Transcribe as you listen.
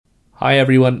Hi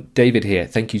everyone, David here.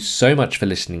 Thank you so much for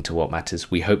listening to What Matters.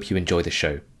 We hope you enjoy the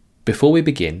show. Before we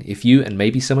begin, if you and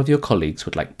maybe some of your colleagues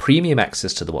would like premium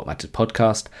access to the What Matters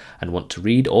podcast and want to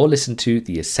read or listen to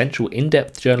the essential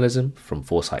in-depth journalism from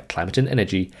Foresight Climate and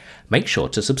Energy, make sure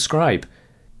to subscribe.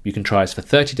 You can try us for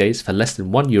 30 days for less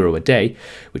than €1 a day,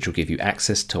 which will give you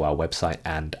access to our website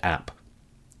and app.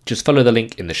 Just follow the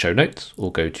link in the show notes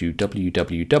or go to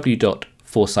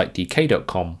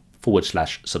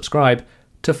www.foresightdk.com/subscribe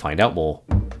to find out more.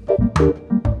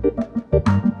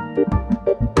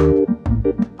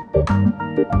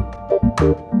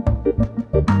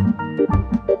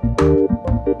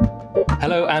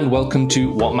 Hello and welcome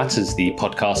to What Matters, the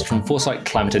podcast from Foresight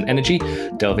Climate and Energy,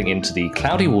 delving into the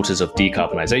cloudy waters of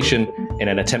decarbonisation in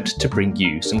an attempt to bring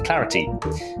you some clarity.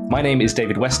 My name is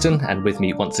David Weston, and with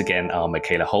me once again are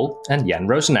Michaela Hull and Jan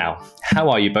Rosenau. How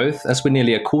are you both? As we're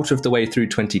nearly a quarter of the way through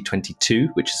 2022,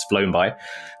 which has flown by,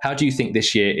 how do you think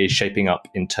this year is shaping up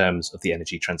in terms of the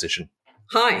energy transition?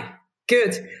 Hi,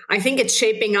 good. I think it's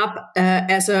shaping up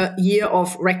as a year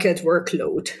of record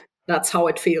workload. That's how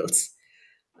it feels.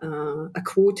 A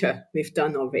quarter we've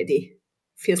done already.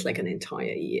 Feels like an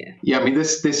entire year. Yeah, I mean,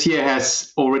 this year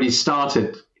has already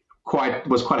started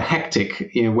was quite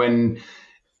hectic. You know, when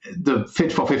the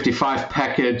Fit for 55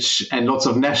 package and lots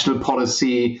of national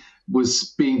policy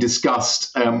was being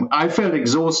discussed, I felt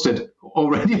exhausted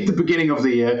already at the beginning of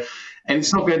the year, and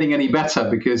it's not getting any better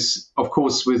because, of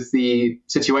course, with the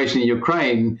situation in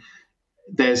Ukraine,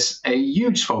 there's a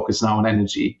huge focus now on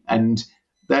energy, and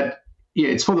that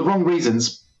it's for the wrong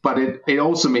reasons. But it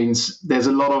also means there's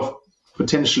a lot of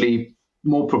potentially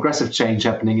more progressive change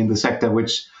happening in the sector,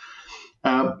 which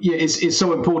is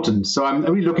so important. So I'm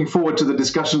really looking forward to the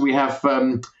discussion we have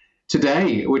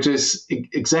today, which is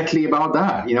exactly about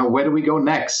that. You know, where do we go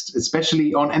next,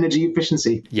 especially on energy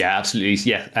efficiency? Yeah, absolutely.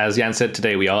 Yeah, as Jan said,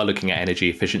 today we are looking at energy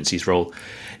efficiency's role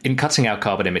in cutting our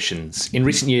carbon emissions. In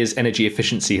recent years, energy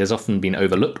efficiency has often been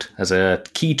overlooked as a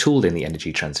key tool in the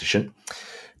energy transition.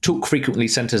 Talk frequently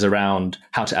centres around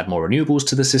how to add more renewables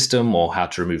to the system or how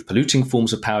to remove polluting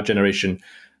forms of power generation,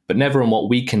 but never on what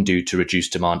we can do to reduce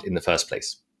demand in the first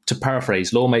place. To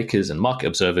paraphrase lawmakers and market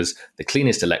observers, the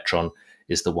cleanest electron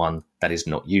is the one that is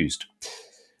not used.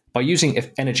 By using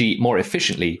energy more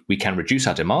efficiently, we can reduce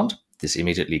our demand. This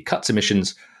immediately cuts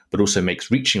emissions, but also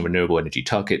makes reaching renewable energy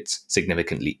targets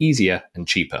significantly easier and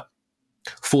cheaper.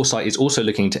 Foresight is also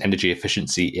looking to energy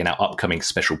efficiency in our upcoming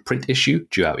special print issue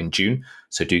due out in June,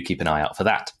 so do keep an eye out for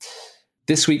that.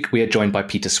 This week, we are joined by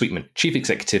Peter Sweetman, Chief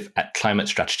Executive at Climate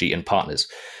Strategy and Partners.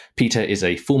 Peter is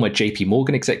a former JP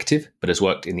Morgan executive, but has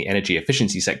worked in the energy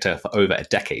efficiency sector for over a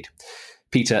decade.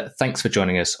 Peter, thanks for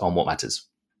joining us on What Matters.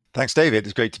 Thanks, David.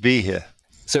 It's great to be here.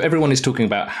 So everyone is talking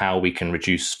about how we can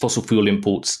reduce fossil fuel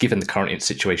imports given the current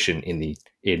situation in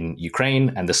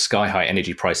Ukraine and the sky-high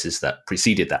energy prices that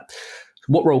preceded that.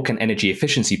 What role can energy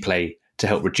efficiency play to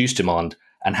help reduce demand,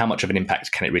 and how much of an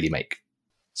impact can it really make?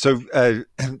 So,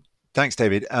 thanks,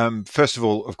 David. First of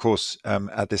all, of course,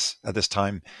 at this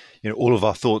time, all of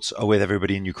our thoughts are with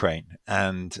everybody in Ukraine,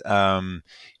 and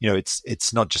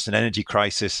it's not just an energy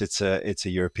crisis; it's a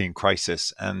European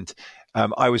crisis. And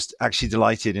I was actually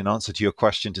delighted, in answer to your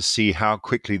question, to see how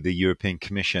quickly the European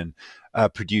Commission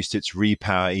produced its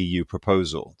Repower EU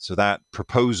proposal. So that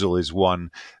proposal is one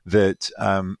that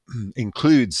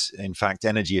includes, in fact,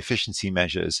 energy efficiency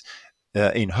measures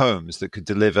in homes that could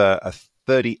deliver a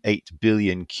 38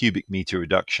 billion cubic meter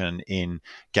reduction in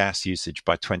gas usage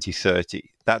by 2030.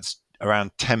 That's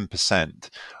around 10%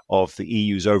 of the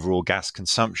EU's overall gas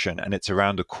consumption, and it's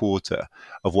around a quarter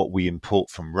of what we import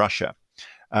from Russia.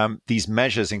 These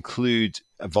measures include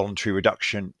a voluntary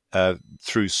reduction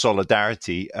through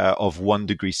solidarity of 1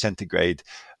 degree centigrade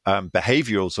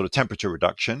behavioral sort of temperature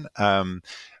reduction,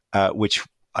 which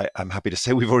I'm happy to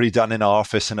say we've already done in our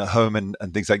office and at home and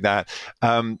things like that.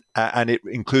 And it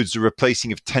includes the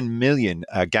replacing of 10 million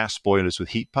gas boilers with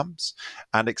heat pumps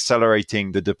and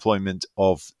accelerating the deployment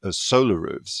of solar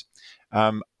roofs.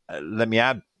 Let me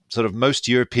add, sort of most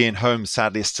European homes,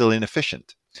 sadly, are still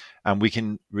inefficient, and we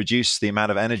can reduce the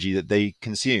amount of energy that they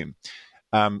consume.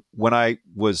 When I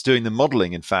was doing the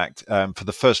modeling, in fact, for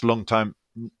the first long-term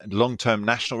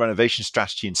national renovation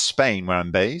strategy in Spain, where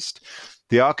I'm based,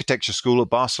 the architecture school at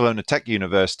Barcelona Tech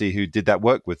University, who did that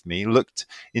work with me, looked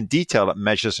in detail at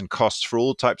measures and costs for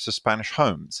all types of Spanish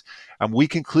homes. And we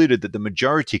concluded that the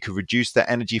majority could reduce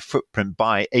their energy footprint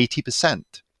by 80%.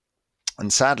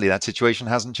 And sadly, that situation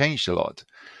hasn't changed a lot.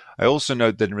 I also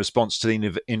note that in response to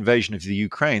the invasion of the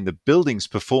Ukraine, the Buildings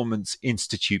Performance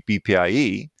Institute,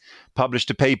 BPIE, published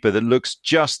a paper that looks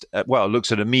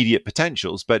at immediate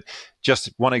potentials. But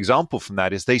just one example from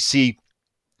that is they see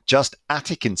just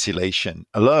attic insulation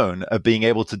alone are being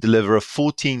able to deliver a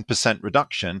 14%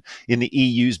 reduction in the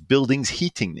EU's buildings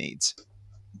heating needs.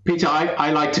 Peter,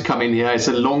 I like to come in here as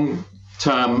a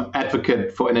long-term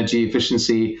advocate for energy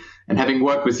efficiency, and having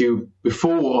worked with you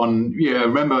before on,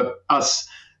 remember us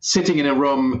sitting in a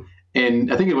room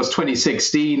in, I think it was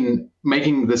 2016,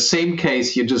 making the same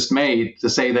case you just made to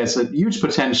say there's a huge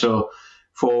potential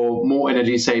for more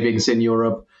energy savings in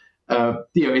Europe. A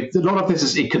lot of this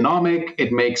is economic.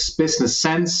 It makes business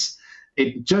sense.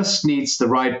 It just needs the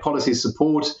right policy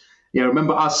support.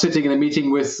 Remember us sitting in a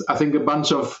meeting with, I think, a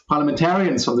bunch of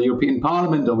parliamentarians from the European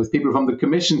Parliament or with people from the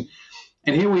Commission.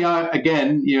 And here we are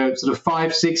again, sort of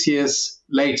 5-6 years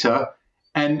later,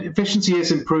 and efficiency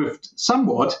has improved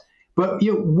somewhat. But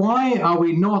why are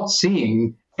we not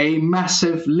seeing a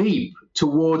massive leap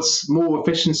towards more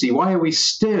efficiency? Why are we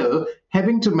still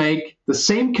having to make the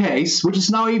same case, which is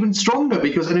now even stronger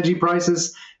because energy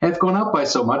prices have gone up by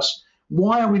so much?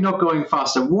 Why are we not going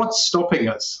faster? What's stopping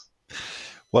us?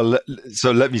 Well,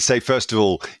 so let me say, first of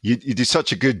all, you do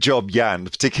such a good job, Jan.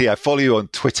 Particularly, I follow you on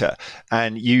Twitter,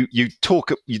 and you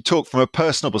talk from a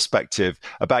personal perspective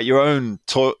about your own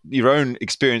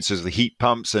experiences with heat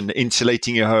pumps and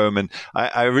insulating your home, and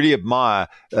I really admire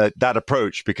that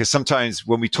approach, because sometimes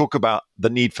when we talk about the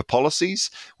need for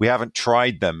policies, we haven't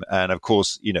tried them, and of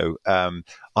course,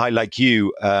 I, like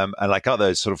you and like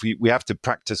others, sort of we have to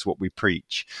practice what we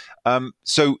preach.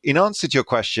 So, in answer to your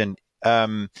question.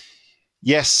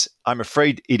 Yes, I'm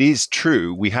afraid it is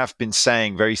true. We have been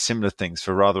saying very similar things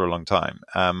for rather a long time.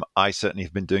 I certainly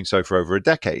have been doing so for over a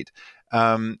decade.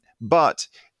 But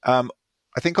I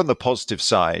think on the positive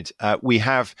side, we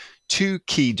have two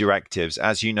key directives,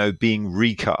 as you know, being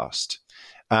recast.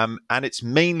 And it's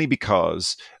mainly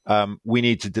because we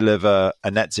need to deliver a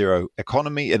net zero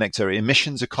economy, a net zero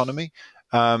emissions economy.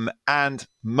 And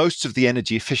most of the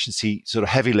energy efficiency sort of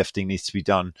heavy lifting needs to be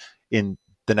done in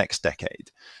the next decade.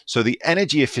 So the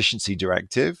Energy Efficiency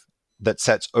Directive that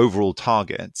sets overall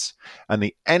targets, and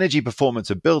the Energy Performance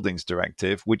of Buildings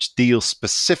Directive, which deals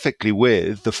specifically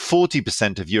with the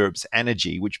 40% of Europe's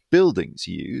energy which buildings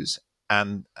use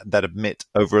and that emit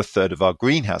over a third of our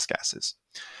greenhouse gases.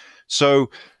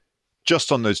 So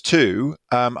just on those two,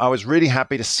 I was really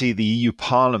happy to see the EU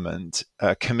Parliament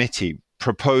committee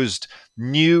proposed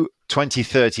new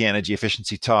 2030 energy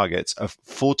efficiency targets of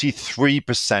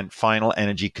 43% final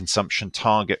energy consumption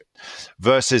target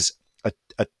versus a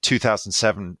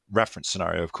 2007 reference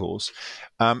scenario, of course,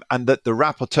 and that the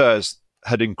rapporteurs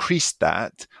had increased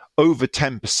that over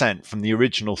 10% from the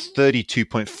original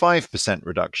 32.5%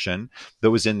 reduction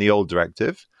that was in the old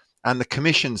directive. And the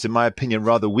Commission's, in my opinion,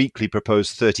 rather weakly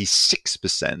proposed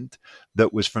 36%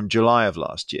 that was from July of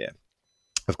last year.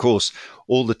 Of course,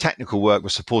 all the technical work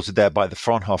was supported there by the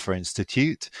Fraunhofer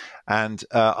Institute. And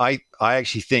I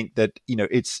actually think that,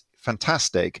 it's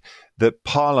fantastic that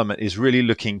Parliament is really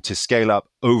looking to scale up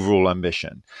overall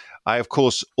ambition. I, of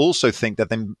course, also think that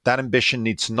that ambition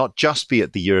needs to not just be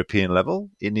at the European level.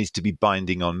 It needs to be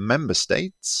binding on member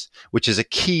states, which is a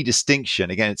key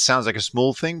distinction. Again, it sounds like a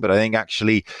small thing, but I think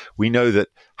actually we know that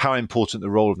how important the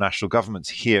role of national governments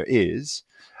here is.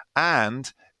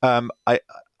 And I'm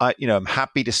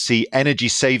happy to see energy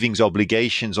savings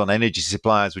obligations on energy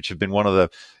suppliers, which have been one of the,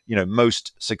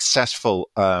 most successful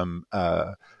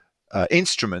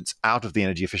instruments out of the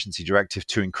Energy Efficiency Directive,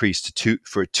 to increase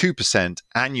for a 2%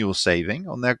 annual saving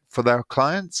for their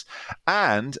clients,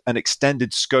 and an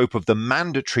extended scope of the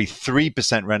mandatory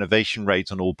 3% renovation rate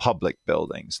on all public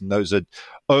buildings. And those are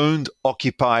owned,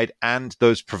 occupied, and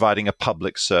those providing a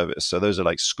public service. So those are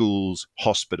like schools,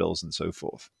 hospitals, and so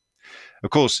forth. Of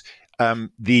course,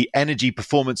 the Energy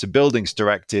Performance of Buildings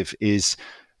Directive has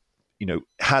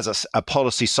a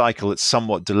policy cycle that's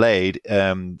somewhat delayed.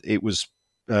 It was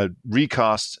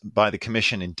recast by the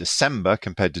Commission in December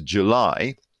compared to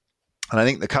July. And I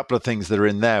think the couple of things that are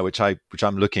in there, which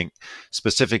I'm looking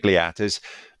specifically at, is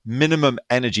minimum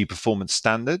energy performance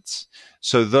standards.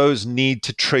 So those need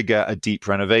to trigger a deep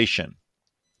renovation.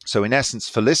 So in essence,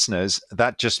 for listeners,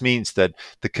 that just means that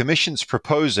the Commission's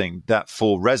proposing that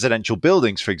for residential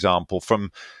buildings, for example,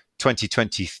 from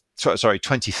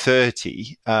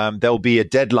 2030, there'll be a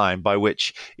deadline by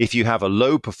which, if you have a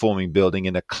low performing building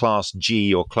in a Class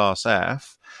G or Class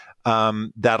F,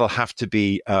 that'll have to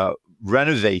be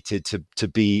renovated to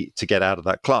get out of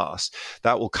that class.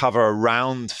 That will cover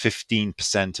around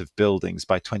 15% of buildings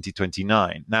by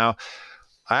 2029. Now,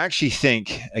 I actually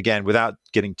think, again, without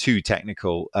getting too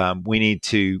technical, we need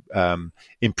to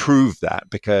improve that,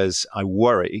 because I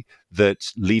worry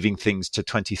that leaving things to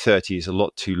 2030 is a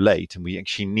lot too late, and we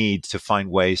actually need to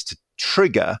find ways to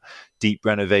trigger deep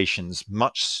renovations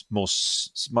much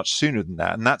sooner than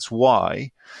that. And that's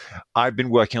why I've been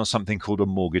working on something called a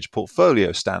mortgage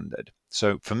portfolio standard.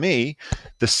 So for me,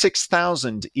 the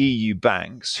 6,000 EU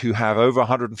banks who have over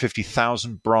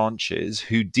 150,000 branches,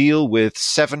 who deal with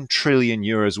 7 trillion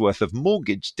euros worth of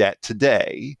mortgage debt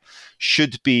today,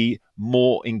 should be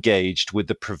more engaged with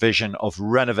the provision of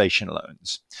renovation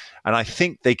loans. And I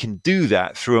think they can do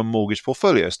that through a mortgage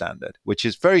portfolio standard, which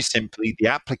is very simply the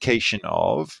application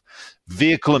of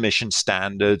vehicle emission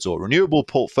standards or renewable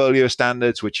portfolio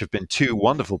standards, which have been two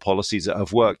wonderful policies that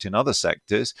have worked in other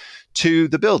sectors, to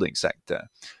the building sector.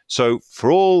 So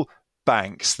for all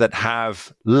banks that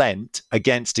have lent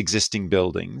against existing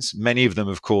buildings, many of them,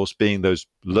 of course, being those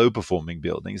low-performing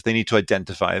buildings, they need to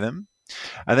identify them.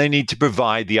 And they need to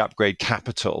provide the upgrade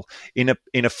capital in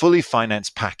a fully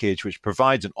financed package, which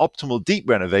provides an optimal deep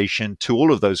renovation to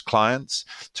all of those clients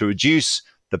to reduce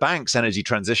the bank's energy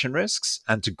transition risks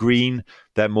and to green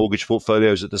their mortgage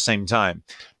portfolios at the same time.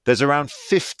 There's around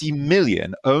 50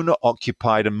 million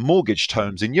owner-occupied and mortgaged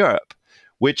homes in Europe,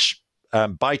 which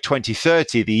by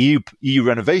 2030, the EU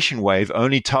renovation wave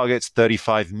only targets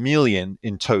 35 million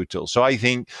in total. So I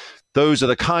think those are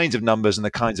the kinds of numbers and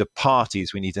the kinds of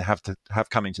parties we need to have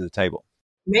coming to the table.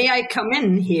 May I come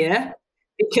in here?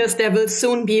 Because there will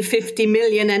soon be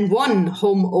 50,000,001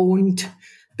 home-owned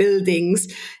buildings.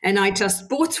 And I just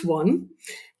bought one.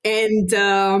 And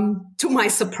to my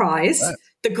surprise,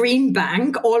 the Green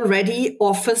Bank already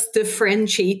offers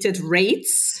differentiated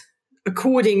rates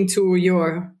according to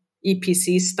your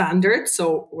EPC standard.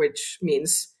 So, which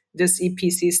means this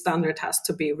EPC standard has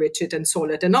to be rigid and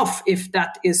solid enough if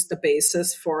that is the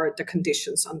basis for the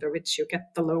conditions under which you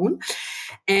get the loan.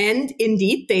 And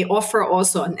indeed, they offer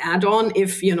also an add-on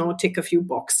if, tick a few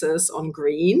boxes on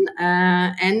green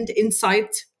and inside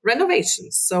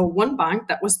renovations. So one bank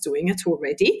that was doing it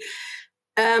already.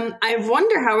 I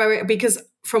wonder, however, because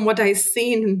from what I've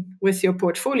seen with your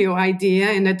portfolio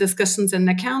idea in the discussions in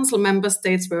the council, member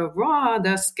states were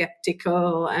rather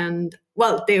skeptical and,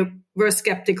 well, they were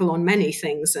skeptical on many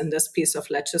things in this piece of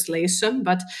legislation,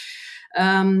 but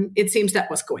it seems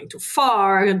that was going too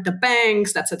far. The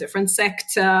banks, that's a different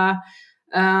sector.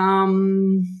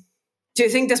 Do you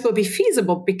think this will be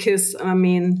feasible? Because,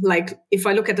 if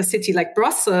I look at a city like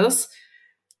Brussels,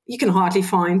 you can hardly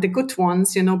find the good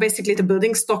ones. Basically the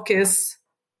building stock is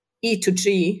E to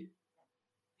G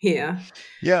here.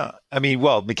 Yeah.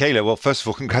 Michaela, first of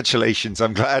all, congratulations.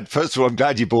 I'm glad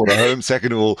you bought a home.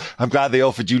 Second of all, I'm glad they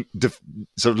offered you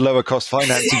sort of lower cost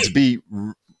financing to be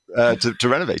to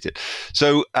renovate it.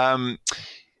 So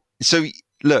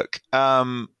look,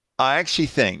 I actually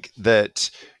think that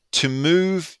to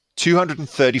move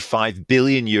 235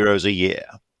 billion euros a year,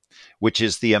 which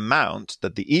is the amount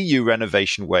that the EU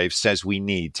renovation wave says we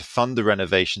need to fund the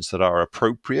renovations that are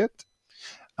appropriate,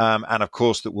 and of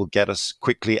course that will get us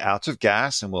quickly out of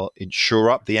gas and will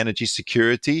ensure up the energy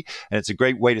security. And it's a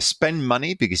great way to spend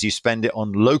money because you spend it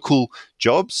on local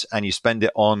jobs and you spend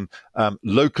it on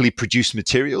locally produced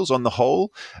materials on the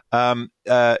whole.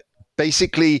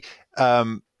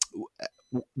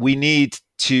 We need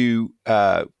to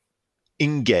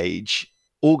engage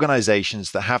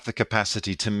organizations that have the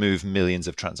capacity to move millions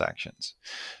of transactions.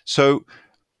 So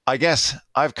I guess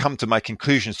I've come to my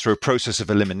conclusions through a process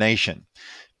of elimination,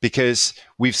 because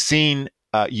we've seen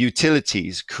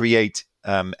utilities create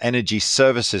energy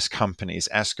services companies,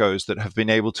 ESCOs, that have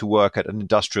been able to work at an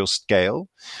industrial scale.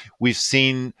 We've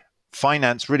seen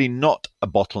finance really not a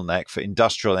bottleneck for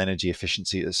industrial energy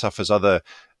efficiency that suffers other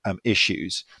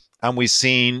issues. And we've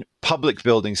seen public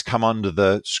buildings come under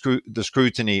the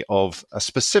scrutiny of a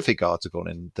specific article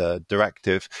in the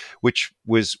directive, which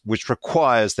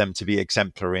requires them to be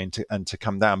exemplary and to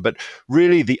come down. But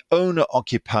really, the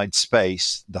owner-occupied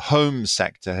space, the home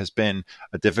sector, has been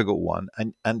a difficult one,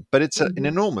 but it's an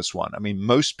enormous one.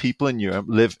 Most people in Europe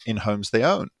live in homes they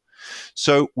own,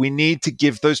 so we need to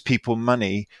give those people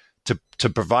money to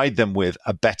provide them with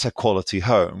a better quality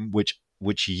home,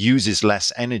 which uses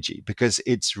less energy, because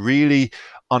it's really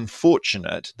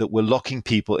unfortunate that we're locking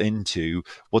people into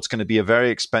what's going to be a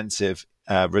very expensive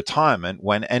retirement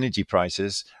when energy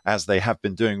prices, as they have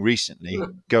been doing recently,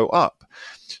 go up.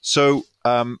 So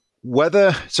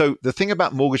the thing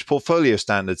about mortgage portfolio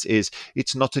standards is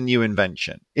it's not a new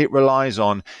invention. It relies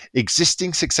on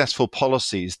existing successful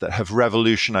policies that have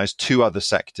revolutionized two other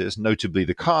sectors, notably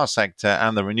the car sector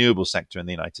and the renewable sector in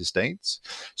the United States.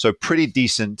 So pretty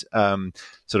decent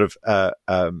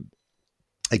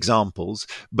examples,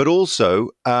 but also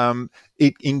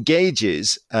it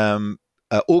engages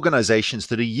organizations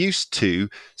that are used to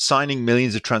signing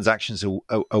millions of transactions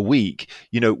a week,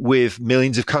 with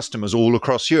millions of customers all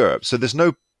across Europe. So there's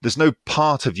no there's no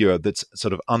part of Europe that's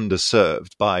sort of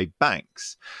underserved by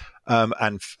banks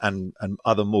and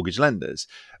other mortgage lenders.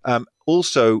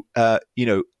 Also,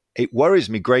 it worries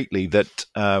me greatly that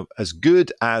as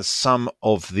good as some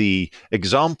of the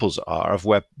examples are of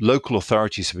where local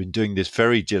authorities have been doing this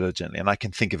very diligently, and I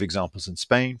can think of examples in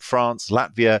Spain, France,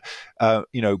 Latvia,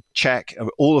 Czech,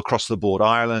 all across the board,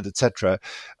 Ireland, etc.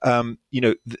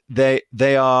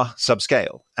 They are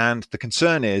subscale. And the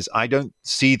concern is I don't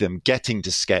see them getting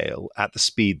to scale at the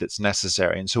speed that's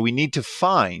necessary. And so we need to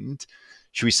find,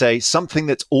 should we say, something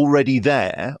that's already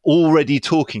there, already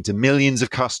talking to millions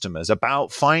of customers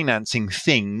about financing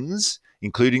things,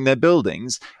 including their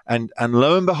buildings. And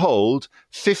lo and behold,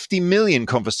 50 million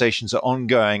conversations are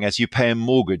ongoing as you pay a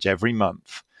mortgage every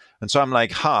month. And so I'm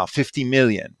like, 50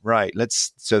 million, right?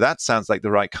 So that sounds like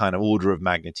the right kind of order of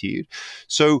magnitude.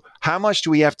 So how much do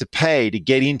we have to pay to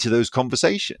get into those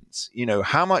conversations?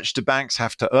 How much do banks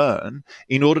have to earn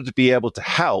in order to be able to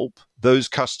help those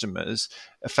customers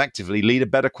effectively lead a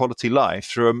better quality life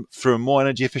through a more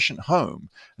energy efficient home?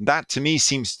 And that to me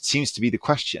seems to be the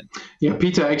question. Yeah,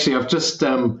 Peter, actually, I've just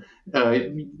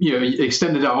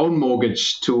extended our own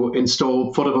mortgage to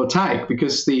install photovoltaic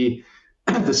because the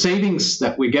savings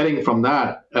that we're getting from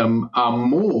that are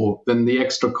more than the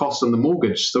extra cost on the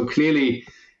mortgage. So clearly,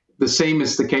 the same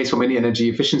is the case for many energy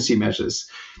efficiency measures.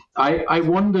 I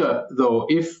wonder, though,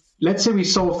 if, let's say we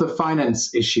solve the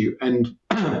finance issue and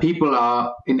people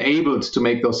are enabled to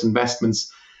make those investments,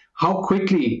 how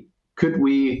quickly could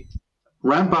we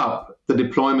ramp up the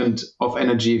deployment of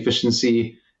energy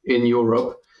efficiency in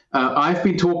Europe? I've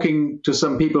been talking to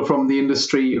some people from the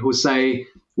industry who say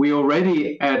we're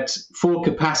already at full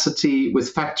capacity with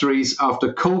factories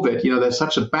after COVID. There's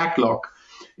such a backlog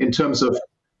in terms of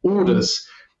orders.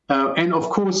 And of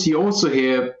course, you also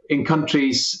hear in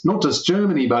countries, not just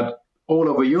Germany, but all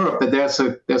over Europe, that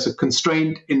there's a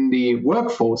constraint in the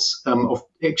workforce of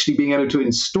actually being able to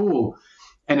install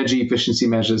energy efficiency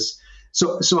measures.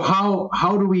 So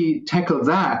how do we tackle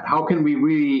that? How can we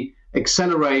really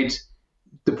accelerate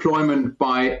deployment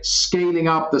by scaling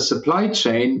up the supply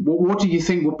chain? What do you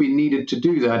think would be needed to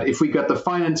do that if we got the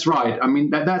finance right? I mean,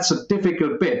 that's a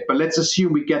difficult bit, but let's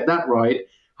assume we get that right.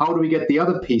 How do we get the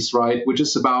other piece right, which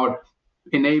is about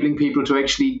enabling people to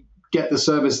actually get the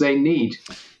service they need?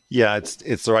 Yeah,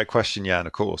 it's the right question, Jan,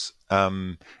 of course.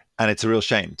 And it's a real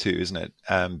shame too, isn't it?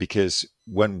 Because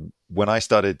when I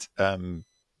started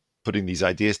putting these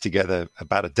ideas together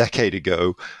about a decade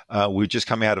ago, we were just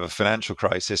coming out of a financial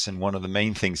crisis, and one of the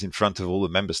main things in front of all the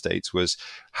member states was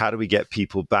how do we get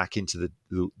people back into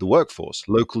the workforce?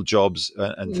 Local jobs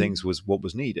and things was what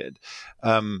was needed.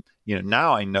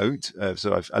 Now I note,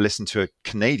 I listened to a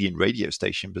Canadian radio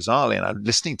station, bizarrely, and I'm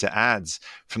listening to ads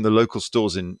from the local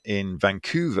stores in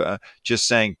Vancouver just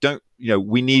saying,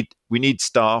 we need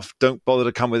staff. Don't bother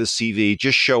to come with a CV.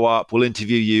 Just show up. We'll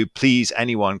interview you. Please,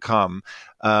 anyone come.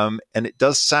 And it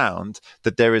does sound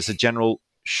that there is a general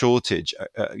shortage,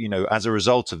 as a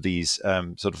result of these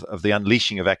of the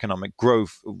unleashing of economic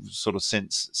growth, sort of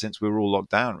since we were all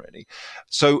locked down, really.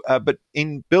 So, but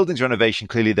in buildings renovation,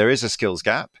 clearly there is a skills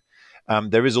gap.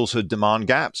 There is also a demand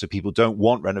gap, so people don't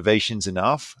want renovations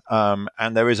enough,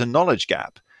 and there is a knowledge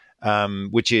gap.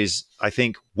 Which is, I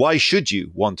think, why should you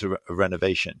want a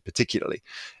renovation, particularly?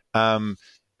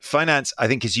 Finance, I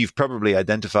think, as you've probably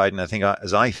identified, and I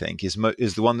think, is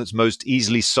the one that's most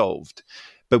easily solved.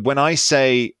 But when I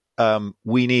say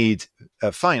we need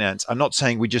finance, I'm not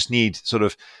saying we just need sort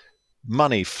of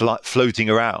money floating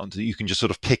around that you can just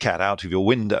sort of pick at out of your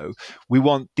window. We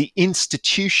want the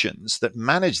institutions that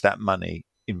manage that money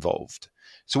involved.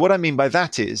 So what I mean by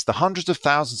that is the hundreds of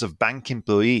thousands of bank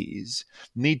employees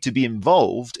need to be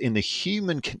involved in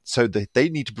so that they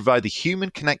need to provide the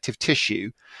human connective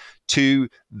tissue to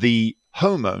the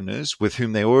homeowners with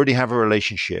whom they already have a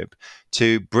relationship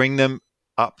to bring them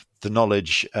up the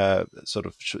knowledge, up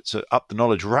the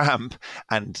knowledge ramp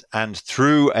and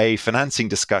through a financing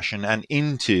discussion and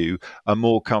into a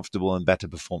more comfortable and better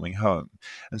performing home.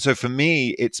 And so for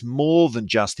me, it's more than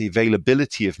just the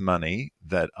availability of money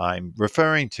that I'm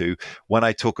referring to when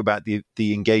I talk about the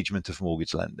engagement of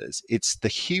mortgage lenders. It's the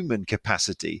human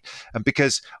capacity. And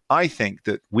because I think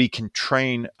that we can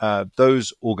train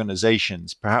those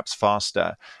organizations perhaps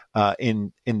faster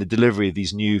in the delivery of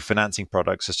these new financing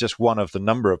products as just one of the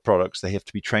number of products they have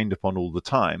to be trained upon all the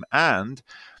time. And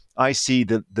I see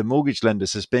the mortgage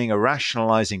lenders as being a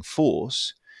rationalizing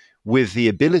force with the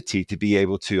ability to be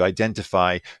able to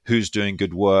identify who's doing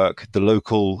good work, the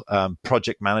local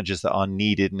project managers that are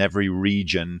needed in every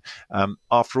region.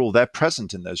 After all, they're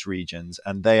present in those regions,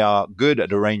 and they are good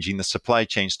at arranging the supply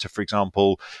chains to, for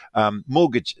example, home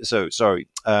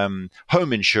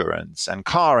insurance and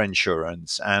car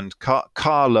insurance and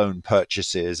car loan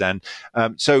purchases. And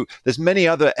so there's many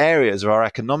other areas of our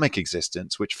economic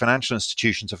existence which financial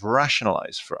institutions have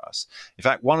rationalized for us. In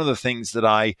fact, one of the things that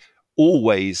I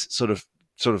always sort of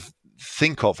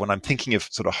think of when I'm thinking of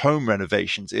sort of home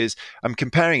renovations is I'm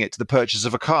comparing it to the purchase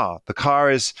of a car. The car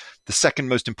is the second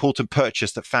most important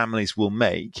purchase that families will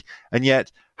make. And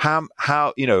yet how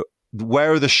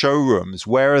where are the showrooms?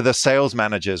 Where are the sales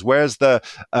managers? Where's the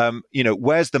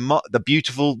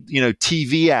beautiful,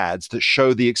 TV ads that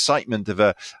show the excitement of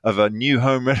a new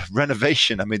home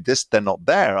renovation? I mean, they're not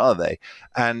there, are they?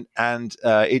 And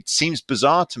it seems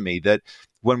bizarre to me that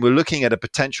when we're looking at a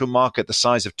potential market the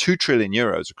size of 2 trillion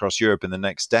euros across Europe in the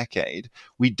next decade,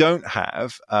 we don't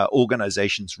have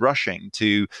organizations rushing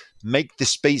to make this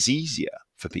space easier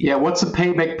for people. Yeah, what's a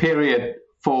payback period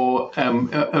for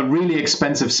a really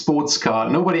expensive sports car?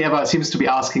 Nobody ever seems to be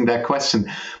asking that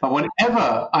question. But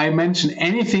whenever I mention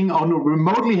anything on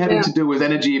remotely having to do with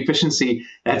energy efficiency,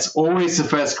 that's always the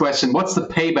first question. What's the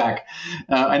payback?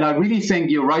 And I really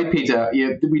think you're right, Peter.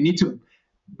 We need to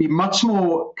be much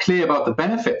more clear about the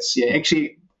benefits.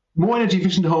 Actually, more energy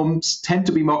efficient homes tend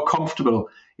to be more comfortable.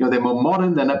 They're more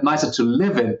modern, they're nicer to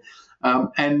live in.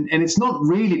 And it's not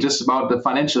really just about the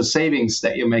financial savings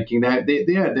that you're making.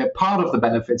 They're part of the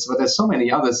benefits, but there's so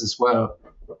many others as well.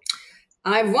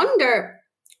 I wonder,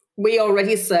 we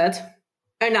already said,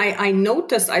 and I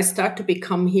noticed I start to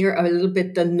become here a little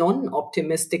bit the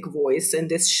non-optimistic voice in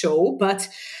this show. But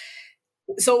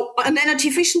so on energy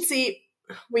efficiency,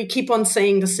 we keep on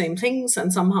saying the same things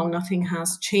and somehow nothing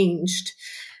has changed.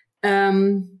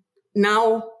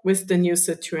 Now, with the new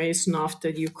situation after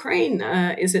Ukraine,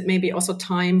 is it maybe also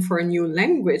time for a new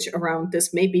language around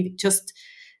this? Maybe just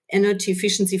energy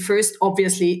efficiency first,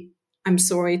 obviously, I'm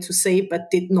sorry to say, but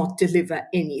did not deliver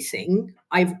anything.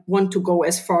 I want to go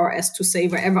as far as to say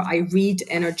wherever I read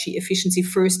energy efficiency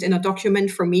first in a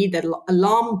document, for me, the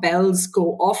alarm bells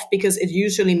go off, because it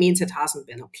usually means it hasn't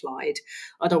been applied.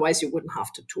 Otherwise, you wouldn't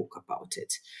have to talk about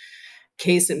it.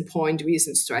 Case in point,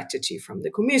 recent strategy from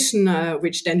the Commission,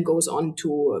 which then goes on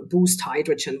to boost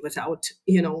hydrogen without,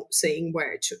 saying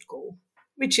where it should go,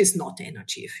 which is not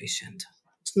energy efficient.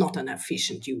 It's not an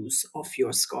efficient use of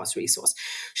your scarce resource.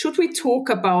 Should we talk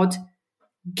about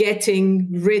getting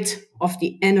rid of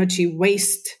the energy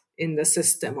waste in the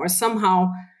system, or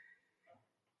somehow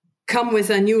come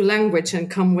with a new language and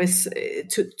come with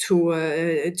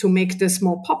to make this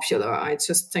more popular? I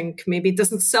just think maybe it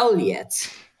doesn't sell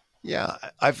yet. Yeah,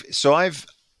 I've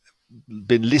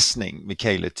been listening,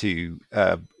 Michaela, to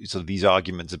sort of these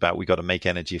arguments about we got to make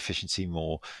energy efficiency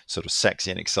more sort of sexy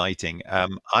and exciting.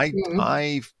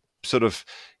 I sort of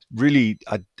really,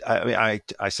 I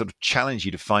sort of challenge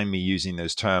you to find me using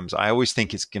those terms. I always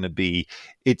think it's going to be,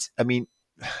 it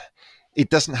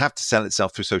doesn't have to sell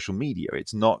itself through social media.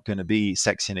 It's not going to be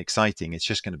sexy and exciting. It's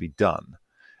just going to be done.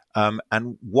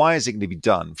 And why is it going to be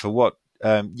done? For what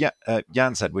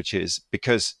Jan said, which is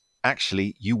because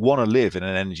actually you want to live in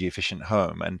an energy efficient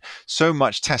home. And so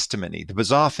much testimony. The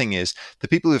bizarre thing is the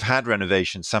people who've had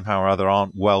renovations somehow or other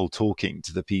aren't well talking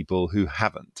to the people who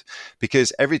haven't,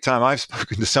 because every time I've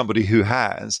spoken to somebody who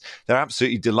has, they're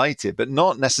absolutely delighted, but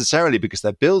not necessarily because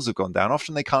their bills have gone down.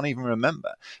 Often they can't even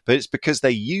remember, but it's because they're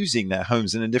using their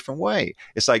homes in a different way.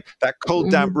 It's like that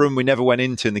cold, damp room we never went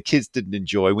into and the kids didn't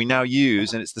enjoy, we now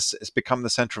use, and it's become the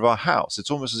center of our house. It's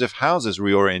almost as if houses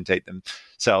reorientate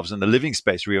themselves and the living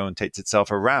space reorientates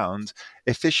itself around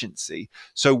efficiency.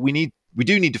 So we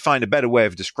do need to find a better way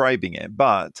of describing it,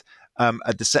 but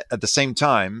at the same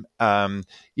time, I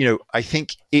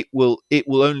think it will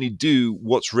only do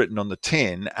what's written on the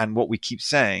tin, and what we keep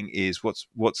saying is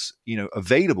what's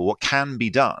available, what can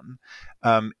be done,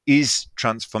 is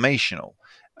transformational.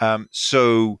 I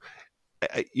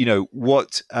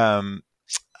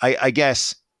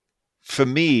guess for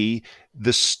me,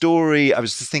 the story of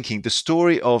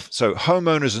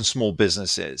homeowners and small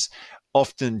businesses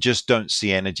often just don't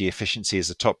see energy efficiency as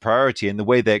a top priority. And the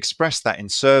way they express that in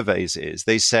surveys is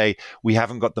they say, we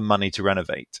haven't got the money to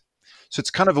renovate. So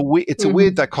it's kind of a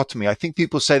weird dichotomy. I think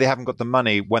people say they haven't got the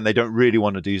money when they don't really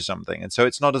want to do something. And so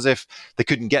it's not as if they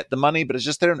couldn't get the money, but it's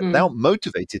just they're not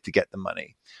motivated to get the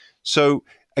money. So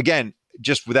again,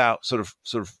 just without sort of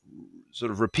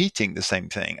repeating the same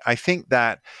thing, I think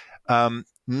that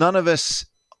none of us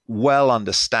well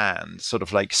understand sort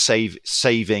of like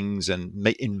savings and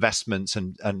investments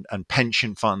and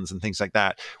pension funds and things like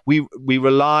that. We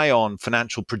rely on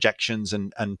financial projections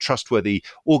and trustworthy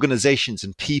organizations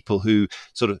and people who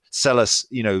sort of sell us,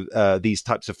 these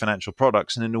types of financial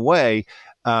products. And in a way,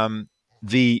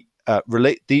 the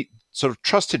sort of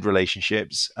trusted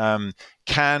relationships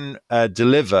can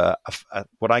deliver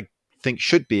what I think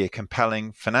should be a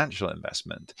compelling financial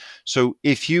investment. So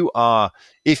if you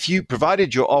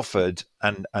provided you're offered,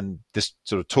 and this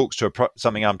sort of talks to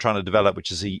something I'm trying to develop,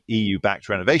 which is the EU-backed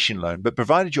renovation loan, but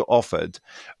provided you're offered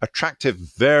attractive,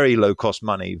 very low cost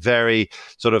money, very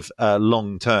sort of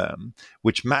long term,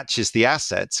 which matches the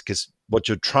assets, because what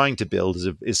you're trying to build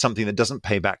is something that doesn't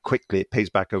pay back quickly. It pays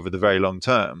back over the very long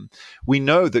term. We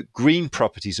know that green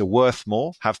properties are worth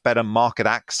more, have better market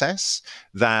access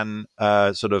than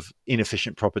sort of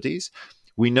inefficient properties.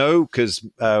 We know because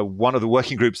one of the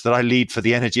working groups that I lead for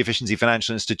the Energy Efficiency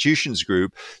Financial Institutions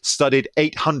Group studied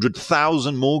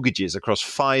 800,000 mortgages across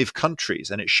 5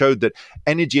 countries, and it showed that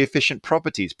energy efficient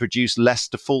properties produce less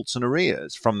defaults and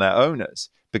arrears from their owners,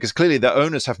 because clearly their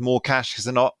owners have more cash because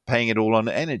they're not paying it all on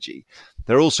energy.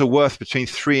 They're also worth between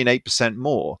 3 and 8%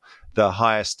 more, the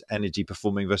highest energy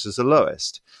performing versus the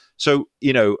lowest. So,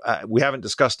 we haven't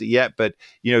discussed it yet, but,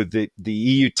 the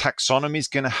EU taxonomy is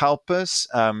going to help us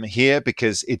here,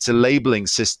 because it's a labeling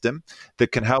system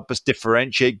that can help us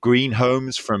differentiate green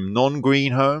homes from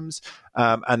non-green homes.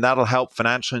 And that'll help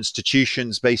financial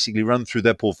institutions basically run through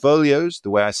their portfolios, the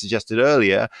way I suggested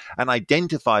earlier, and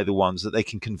identify the ones that they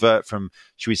can convert from,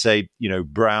 should we say,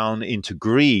 brown into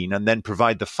green, and then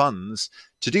provide the funds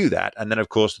to do that. And then, of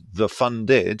course, the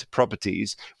funded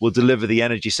properties will deliver the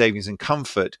energy savings and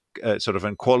comfort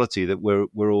and quality that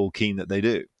we're all keen that they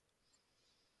do.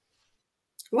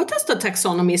 What does the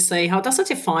taxonomy say? How does it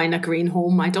define a green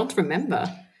home? I don't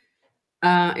remember.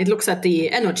 It looks at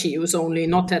the energy use only,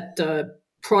 not at the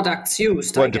products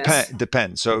used. Well, I guess.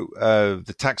 Depends. So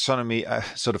the taxonomy,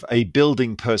 sort of a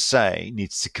building per se,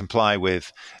 needs to comply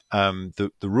with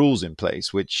the rules in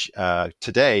place. Which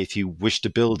today, if you wish to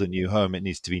build a new home, it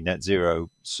needs to be net zero.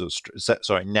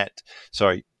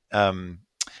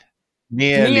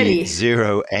 Nearly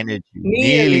zero energy.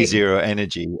 Nearly zero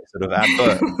energy, sort of at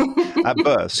birth. At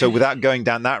birth. So without going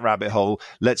down that rabbit hole,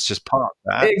 let's just park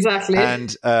that. Exactly.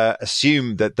 And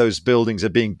assume that those buildings are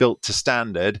being built to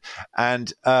standard.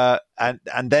 And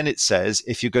then it says,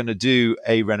 if you're going to do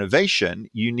a renovation,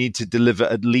 you need to deliver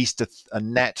at least a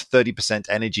net 30%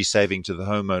 energy saving to the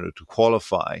homeowner to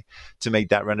qualify, to make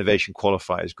that renovation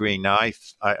qualify as green. Now, I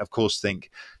of course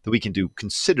think that we can do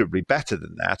considerably better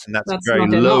than that. And that's a very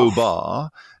low bar.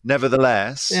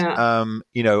 Nevertheless,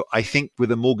 I think with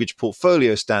the mortgage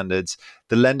portfolio standards,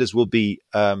 the lenders will be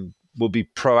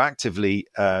proactively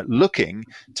looking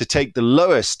to take the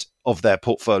lowest of their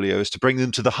portfolios to bring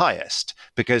them to the highest,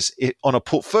 because on a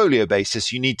portfolio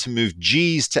basis, you need to move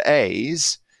G's to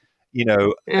A's.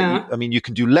 I mean, you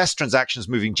can do less transactions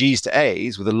moving G's to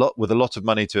A's with a lot of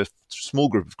money to a small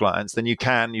group of clients than you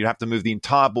have to move the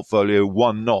entire portfolio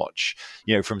one notch,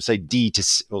 from say D to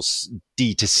C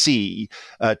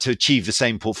to achieve the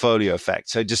same portfolio effect.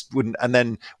 So it just wouldn't. And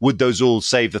then would those all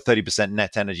save the 30%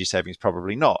 net energy savings?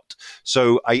 Probably not.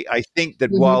 So I think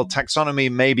that while taxonomy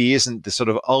maybe isn't the sort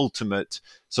of ultimate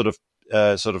sort of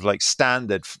like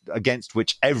standard against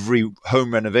which every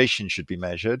home renovation should be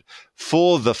measured,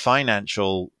 for the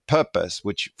financial purpose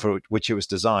for which it was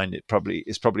designed, it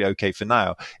is probably okay for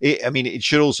now. It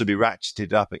should also be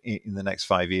ratcheted up in the next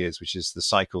 5 years, which is the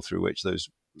cycle through which those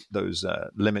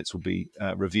limits will be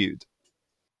reviewed.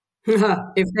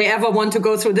 If they ever want to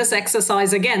go through this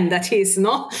exercise again, that is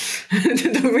not to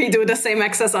redo the same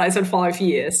exercise in 5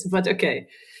 years. But okay.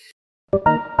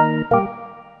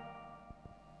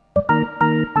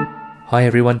 Hi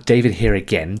everyone, David here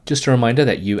again. Just a reminder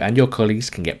that you and your colleagues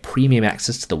can get premium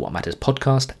access to the What Matters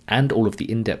podcast and all of the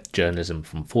in-depth journalism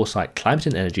from Foresight Climate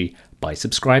and Energy by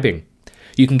subscribing.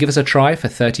 You can give us a try for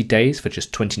 30 days for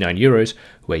just €29,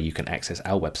 where you can access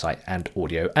our website and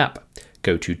audio app.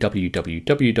 Go to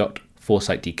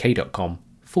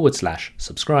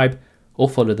www.foresightdk.com/subscribe or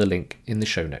follow the link in the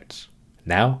show notes.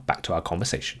 Now, back to our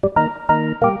conversation.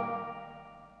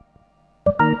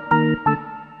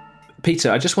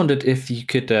 Peter, I just wondered if you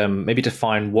could maybe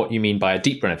define what you mean by a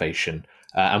deep renovation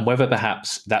and whether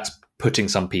perhaps that's putting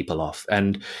some people off.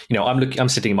 And, I'm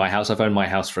sitting in my house. I've owned my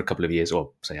house for a couple of years,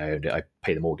 or say I owned it, I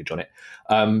pay the mortgage on it.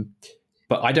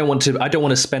 But I don't want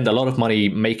to spend a lot of money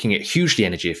making it hugely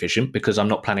energy efficient, because I'm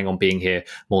not planning on being here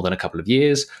more than a couple of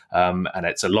years. And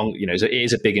it's it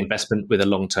is a big investment with a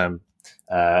long-term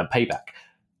payback.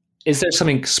 Is there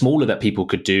something smaller that people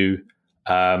could do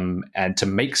and to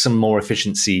make some more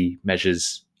efficiency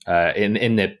measures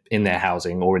in their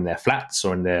housing or in their flats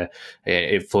or in their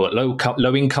for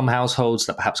low income households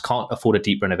that perhaps can't afford a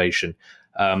deep renovation.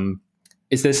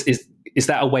 Is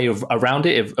that a way around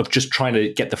it of just trying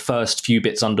to get the first few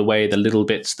bits underway, the little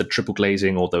bits, the triple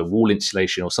glazing or the wall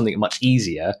insulation or something much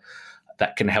easier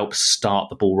that can help start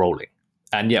the ball rolling?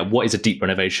 And what is a deep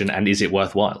renovation and is it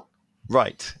worthwhile?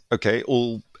 Right. Okay.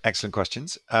 All excellent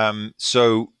questions.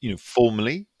 So,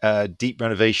 formally, deep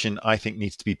renovation, I think,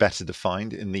 needs to be better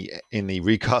defined in the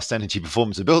Recast Energy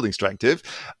Performance of Buildings Directive.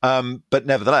 But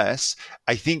nevertheless,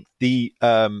 I think the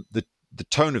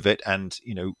tone of it, and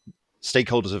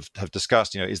stakeholders have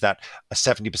discussed, is that a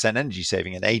 70% energy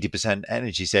saving, an 80%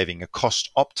 energy saving, a cost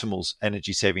optimal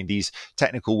energy saving. These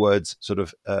technical words sort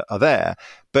of are there,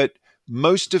 but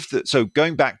so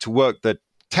going back to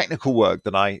technical work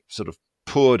that I sort of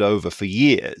poured over for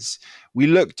years, we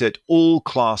looked at all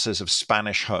classes of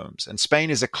Spanish homes. And Spain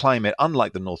is a climate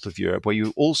unlike the north of Europe, where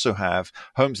you also have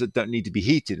homes that don't need to be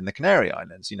heated in the Canary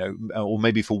Islands, or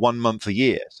maybe for 1 month a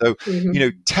year. So,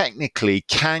 technically,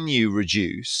 can you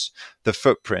reduce the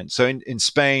footprint? So in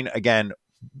Spain, again,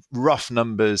 rough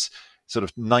numbers, sort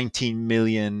of 19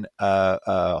 million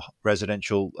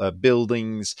residential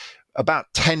buildings. About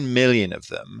 10 million of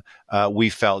them, we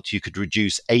felt you could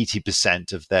reduce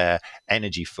 80% of their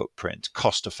energy footprint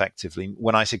cost effectively.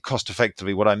 When I say cost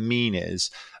effectively, what I mean is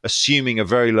assuming a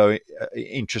very low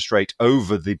interest rate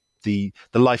over the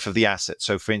life of the asset.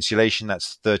 So for insulation,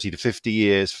 that's 30 to 50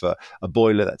 years. For a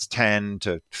boiler, that's 10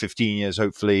 to 15 years,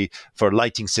 hopefully. For a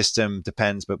lighting system,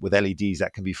 depends, but with LEDs,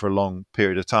 that can be for a long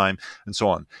period of time, and so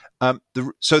on.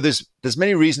 So there's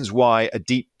many reasons why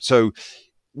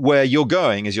where you're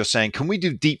going is you're saying, can we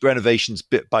do deep renovations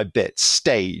bit by bit,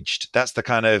 staged? That's the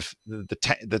kind of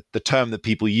the term that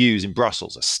people use in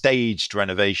Brussels, a staged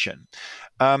renovation.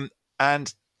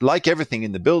 And like everything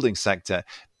in the building sector,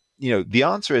 the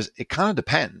answer is it kind of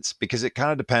depends, because it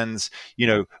kind of depends,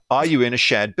 are you in a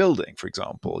shared building, for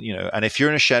example, and if you're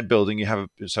in a shared building, I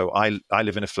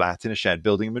live in a flat in a shared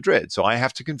building in Madrid. So I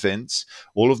have to convince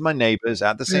all of my neighbors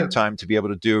at the same time to be able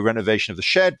to do a renovation of the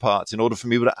shared parts in order for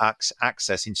me to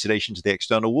access insulation to the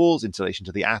external walls, insulation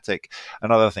to the attic,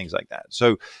 and other things like that.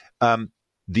 So, so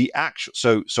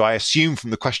I assume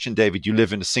from the question, David, you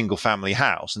live in a single family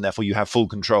house and therefore you have full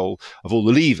control of all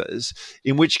the levers,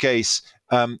 in which case,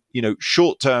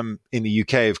 short term in the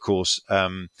UK, of course,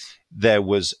 there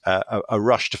was a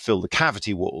rush to fill the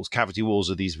cavity walls. Cavity walls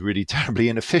are these really terribly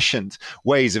inefficient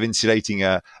ways of insulating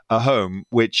a home,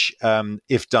 which,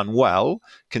 if done well,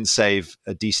 can save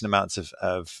a decent amounts of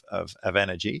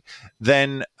energy.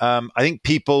 Then I think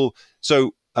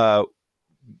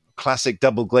classic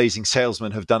double glazing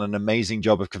salesmen have done an amazing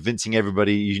job of convincing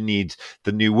everybody you need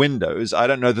the new windows. I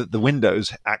don't know that the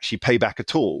windows actually pay back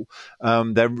at all.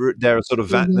 They're sort of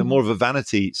they're more of a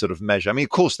vanity sort of measure. I mean,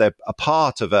 of course, they're a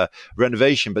part of a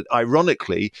renovation, but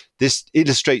ironically, this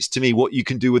illustrates to me what you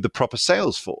can do with the proper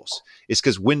sales force. It's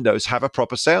because windows have a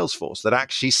proper sales force that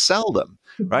actually sell them,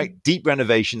 right? Deep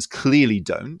renovations clearly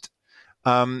don't.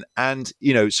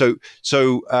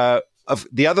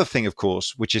 The other thing, of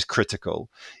course, which is critical,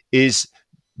 is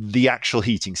the actual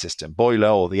heating system, boiler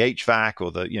or the HVAC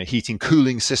or the heating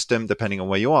cooling system, depending on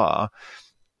where you are.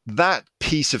 That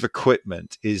piece of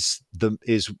equipment is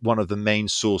one of the main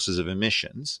sources of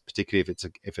emissions, particularly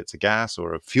if it's a gas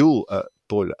or a fuel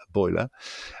boiler,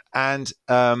 and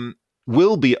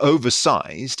will be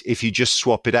oversized if you just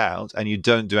swap it out and you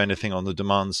don't do anything on the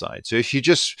demand side. So if you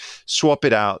just swap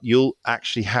it out, you'll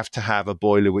actually have to have a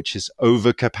boiler which is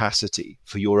over capacity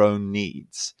for your own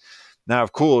needs. Now,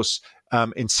 of course,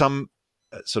 in some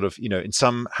in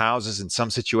some houses, in some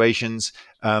situations,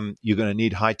 you're going to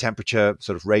need high temperature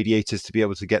sort of radiators to be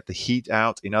able to get the heat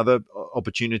out. In other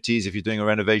opportunities, if you're doing a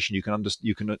renovation, you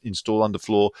can install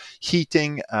underfloor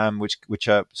heating, which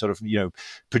are sort of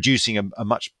producing a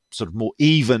much sort of more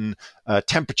even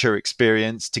temperature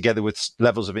experience, together with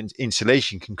levels of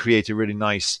insulation, can create a really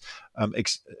nice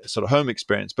sort of home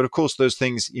experience. But of course, those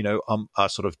things are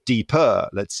sort of deeper,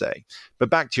 let's say. But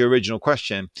back to your original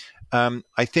question,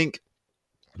 I think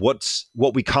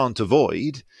what we can't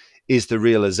avoid is the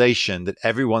realization that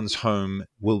everyone's home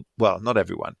not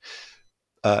everyone,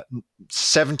 75%,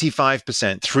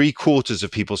 3/4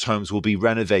 of people's homes will be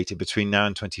renovated between now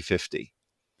and 2050.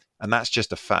 And that's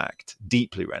just a fact,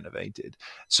 deeply renovated.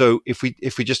 So if we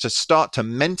just start to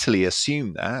mentally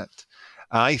assume that,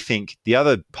 I think the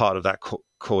other part of that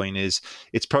coin is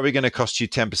it's probably going to cost you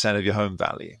 10% of your home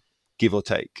value. give or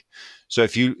take. So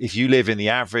if you live in the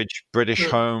average British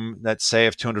home, let's say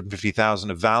of 250,000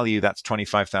 of value, that's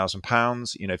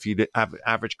 £25,000. If you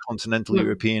average continental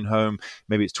European home,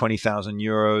 maybe it's 20,000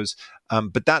 euros.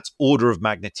 But that's order of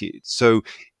magnitude. So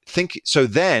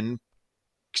then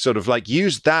sort of like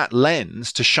use that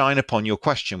lens to shine upon your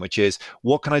question, which is,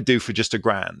 what can I do for just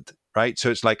 £1,000? Right.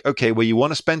 So it's like, okay, well, you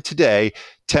want to spend today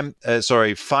 5 to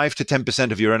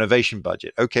 10% of your renovation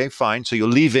budget. Okay, fine. So you're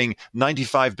leaving 90 to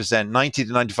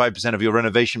 95% of your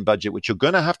renovation budget, which you're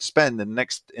going to have to spend in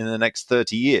the next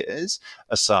 30 years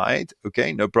aside.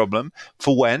 Okay, no problem.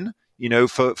 For when?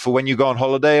 For when you go on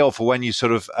holiday, or for when you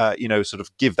sort of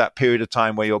give that period of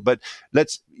time where but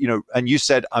let's, and you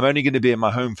said, I'm only going to be in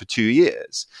my home for 2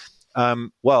 years.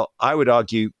 Well, I would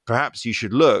argue perhaps you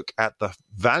should look at the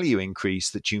value increase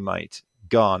that you might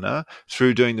garner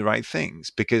through doing the right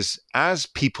things, because as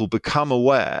people become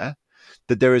aware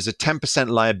that there is a 10%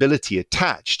 liability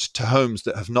attached to homes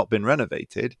that have not been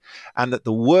renovated, and that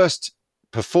the worst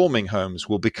performing homes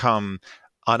will become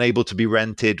unable to be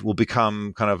rented, will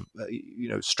become kind of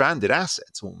stranded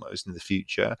assets almost in the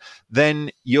future,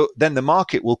 then the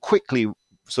market will quickly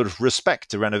sort of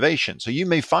respect a renovation. So you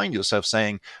may find yourself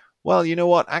saying, well, you know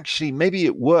what, actually, maybe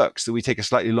it works that we take a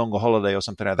slightly longer holiday or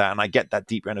something like that, and I get that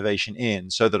deep renovation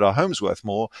in so that our home's worth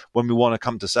more when we want to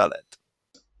come to sell it.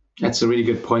 That's a really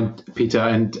good point, Peter.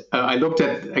 And I looked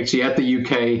at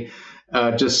the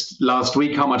UK just last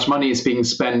week, how much money is being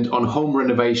spent on home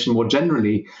renovation more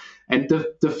generally. And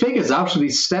the figure is actually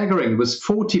staggering. It was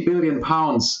 £40 billion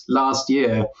last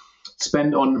year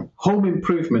spent on home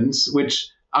improvements, which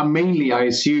are mainly, I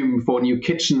assume, for new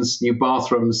kitchens, new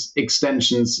bathrooms,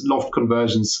 extensions, loft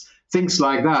conversions, things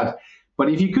like that. But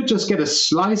if you could just get a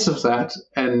slice of that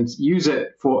and use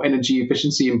it for energy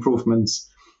efficiency improvements,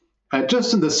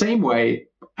 just in the same way,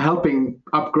 helping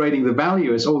upgrading the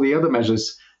value as all the other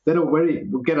measures, that already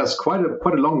will get us quite a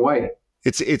long way.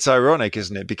 It's ironic,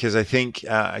 isn't it? Because I think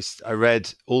I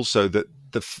read also that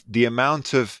the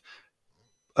amount of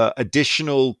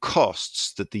additional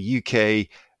costs that the UK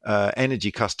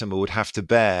energy customer would have to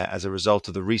bear as a result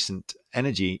of the recent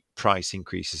energy price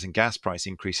increases and gas price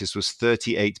increases was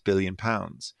 £38 billion.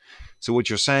 So what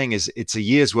you're saying is it's a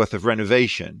year's worth of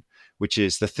renovation, which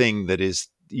is the thing that is,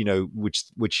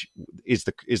 which is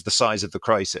the size of the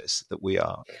crisis that we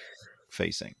are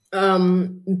facing.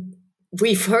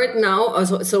 We've heard now,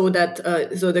 so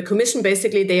the Commission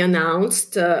basically, they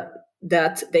announced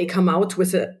that they come out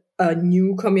with a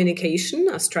new communication,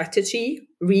 a strategy,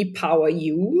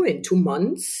 REPowerEU, in 2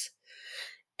 months.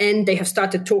 And they have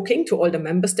started talking to all the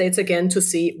member states again to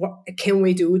see what can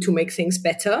we do to make things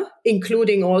better,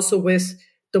 including also with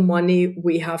the money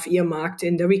we have earmarked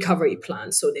in the recovery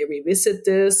plan. So they revisit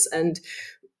this, and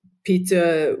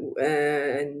Peter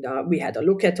and we had a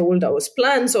look at all those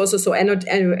plans also. So,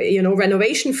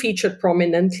 renovation featured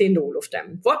prominently in all of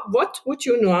them. What would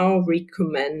you now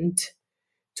recommend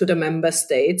to the member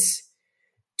states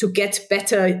to get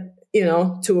better,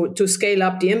 to scale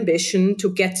up the ambition,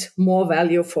 to get more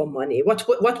value for money?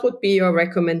 What would be your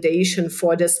recommendation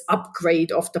for this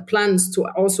upgrade of the plans to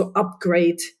also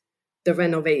upgrade the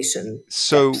renovation?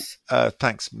 So,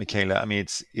 thanks, Michaela. I mean,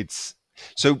 it's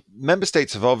so member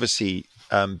states have obviously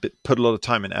put a lot of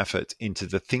time and effort into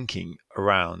the thinking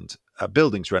around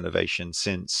buildings renovation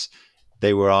since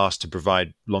they were asked to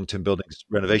provide long-term buildings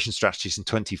renovation strategies in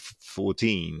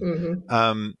 2014.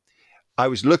 Mm-hmm. I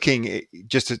was looking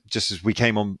just as we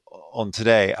came on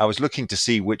today. I was looking to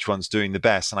see which one's doing the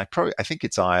best, and I think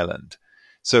it's Ireland.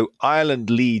 So Ireland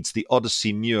leads the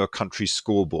Odyssey Muir Country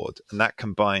Scoreboard, and that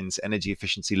combines energy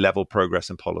efficiency level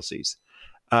progress and policies.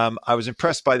 I was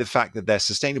impressed by the fact that their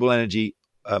Sustainable Energy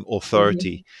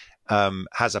Authority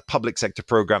has a public sector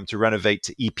program to renovate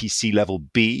to EPC level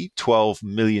B, 12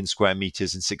 million square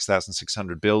meters and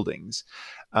 6,600 buildings,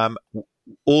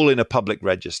 all in a public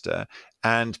register.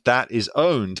 And that is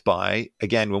owned by,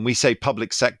 again, when we say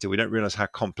public sector, we don't realize how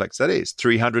complex that is,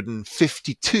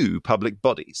 352 public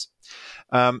bodies.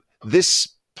 This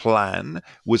plan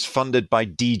was funded by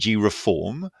DG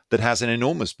Reform, that has an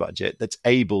enormous budget that's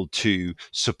able to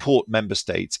support member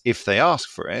states if they ask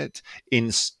for it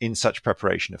in such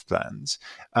preparation of plans,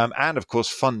 and of course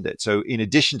fund it. So in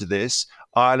addition to this,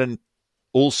 Ireland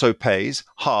also pays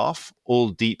half all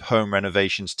deep home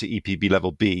renovations to EPB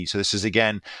level B. So this is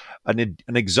again an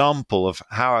example of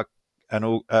how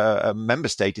a member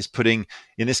state is putting,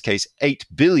 in this case, 8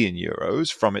 billion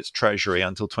euros from its treasury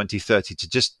until 2030 to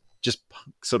just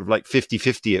sort of like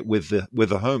 50-50 it with the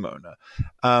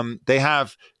homeowner. They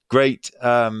have great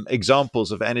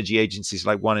examples of energy agencies,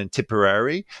 like one in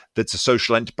Tipperary, that's a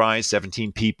social enterprise,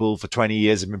 17 people for 20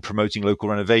 years have been promoting local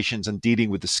renovations and dealing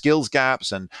with the skills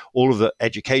gaps and all of the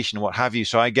education and what have you.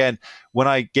 So again, when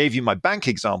I gave you my bank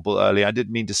example earlier, I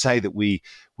didn't mean to say that we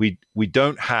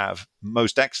don't have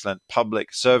most excellent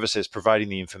public services providing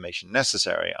the information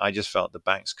necessary. I just felt the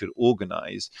banks could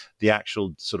organize the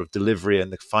actual sort of delivery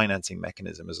and the financing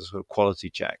mechanism as a sort of quality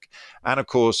check. And of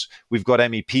course, we've got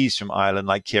MEPs from Ireland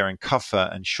like Kieran Cuffer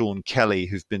and Sean Kelly,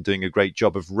 who've been doing a great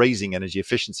job of raising energy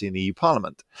efficiency in the EU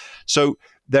Parliament. So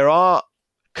there are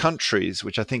countries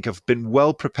which I think have been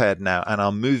well prepared now and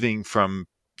are moving from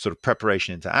sort of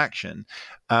preparation into action.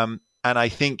 And I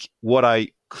think what I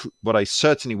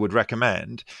certainly would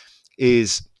recommend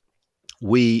is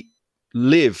we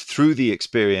live through the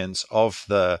experience of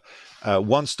the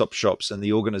one-stop shops and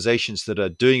the organizations that are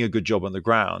doing a good job on the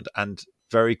ground and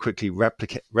very quickly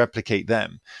replicate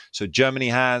them. So Germany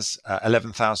has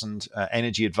 11,000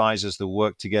 energy advisors that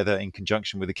work together in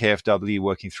conjunction with the KfW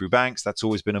working through banks. That's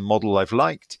always been a model I've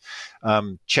liked.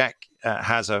 Czech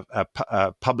has a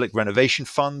public renovation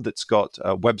fund that's got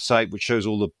a website which shows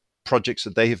all the projects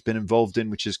that they have been involved in,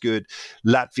 which is good.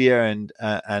 Latvia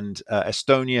and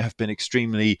Estonia have been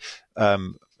extremely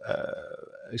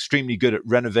good at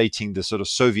renovating the sort of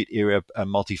Soviet era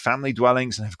multifamily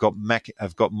dwellings and have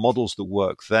got models that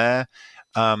work there.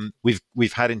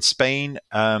 We've had in Spain,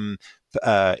 in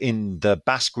the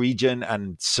Basque region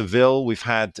and Seville, we've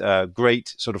had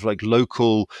great sort of like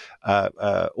local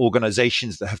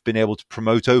organizations that have been able to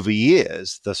promote over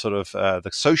years the sort of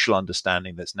the social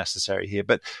understanding that's necessary here.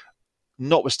 But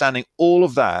notwithstanding all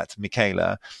of that,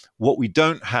 Michaela, what we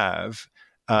don't have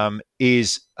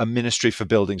is a ministry for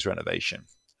buildings renovation.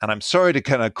 And I'm sorry to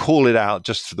kind of call it out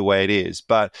just for the way it is,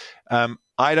 but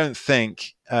I don't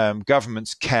think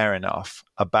governments care enough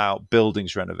about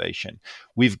buildings renovation.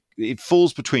 It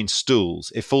falls between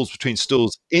stools. It falls between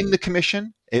stools in the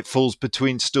Commission. It falls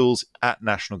between stools at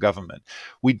national government.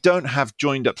 We don't have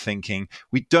joined up thinking.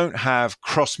 We don't have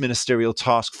cross-ministerial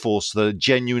task force that are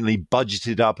genuinely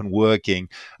budgeted up and working.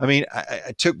 I mean,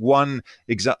 I took one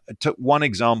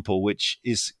example, which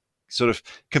is sort of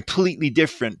completely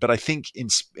different, but I think in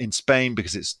Spain,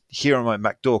 because it's here on my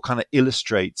back door, kind of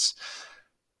illustrates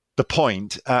the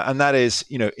point, and that is,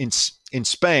 in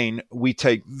Spain, we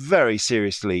take very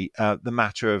seriously the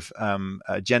matter of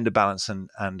gender balance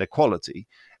and equality,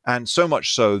 and so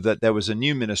much so that there was a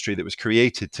new ministry that was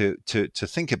created to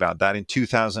think about that in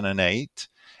 2008.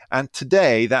 And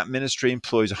today, that ministry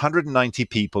employs 190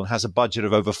 people and has a budget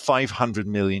of over 500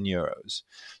 million euros.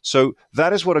 So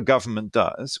that is what a government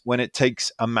does when it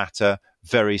takes a matter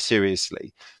very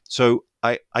seriously. So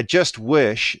I just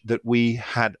wish that we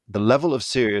had the level of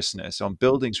seriousness on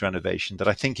buildings renovation that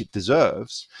I think it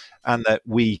deserves, and that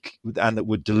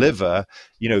would deliver,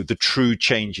 the true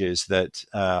changes that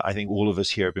I think all of us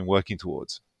here have been working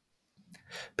towards.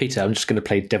 Peter, I'm just going to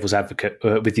play devil's advocate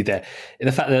with you there. In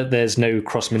the fact that there's no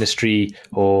cross-ministry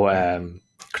or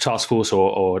task force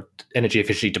or energy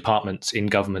efficiency departments in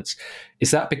governments, is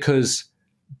that because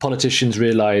politicians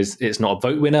realise it's not a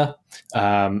vote winner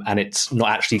and it's not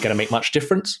actually going to make much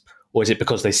difference? Or is it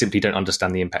because they simply don't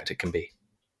understand the impact it can be?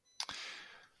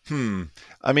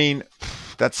 I mean,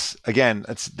 that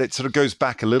sort of goes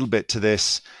back a little bit to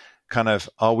this kind of,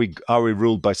 are we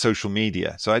ruled by social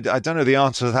media? So I don't know the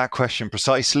answer to that question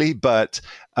precisely, but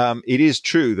it is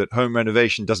true that home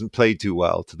renovation doesn't play too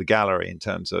well to the gallery in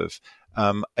terms of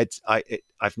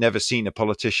I've never seen a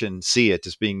politician see it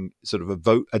as being sort of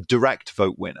a direct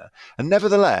vote winner, and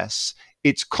nevertheless,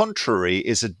 its contrary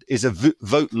is a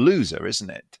vote loser, isn't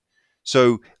it?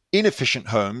 So inefficient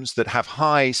homes that have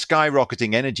high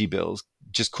skyrocketing energy bills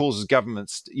just can cause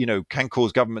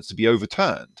governments to be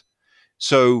overturned.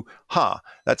 So,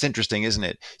 that's interesting, isn't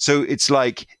it? So it's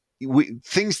like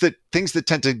things that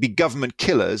tend to be government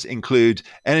killers include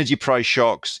energy price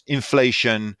shocks,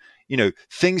 inflation,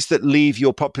 things that leave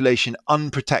your population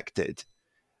unprotected.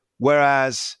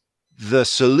 Whereas the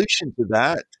solution to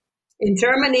that, in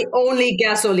Germany, only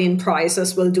gasoline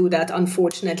prices will do that.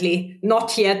 Unfortunately,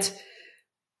 not yet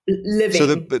living.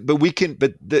 So,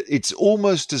 it's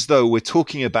almost as though we're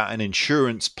talking about an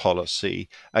insurance policy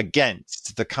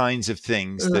against the kinds of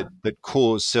things that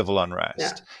cause civil unrest.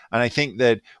 Yeah. And I think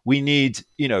that we need,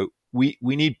 we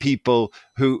need people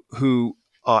who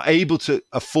are able to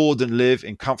afford and live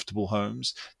in comfortable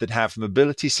homes, that have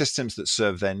mobility systems that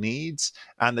serve their needs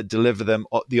and that deliver them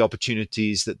the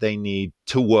opportunities that they need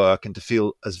to work and to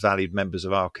feel as valued members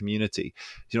of our community.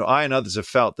 I and others have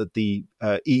felt that the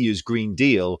EU's Green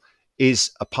Deal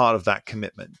is a part of that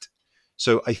commitment.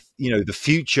 So the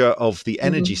future of the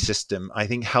energy system, I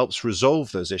think, helps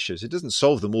resolve those issues. It doesn't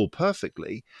solve them all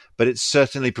perfectly, but it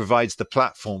certainly provides the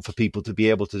platform for people to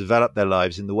be able to develop their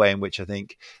lives in the way in which I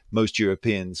think most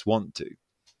Europeans want to.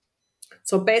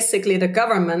 So basically, the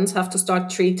governments have to start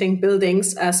treating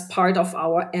buildings as part of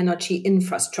our energy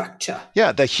infrastructure.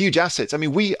 Yeah, they're huge assets. I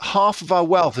mean, half of our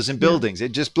wealth is in buildings.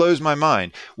 It just blows my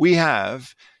mind. We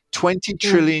have 20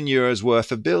 trillion euros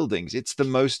worth of buildings. It's the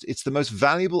most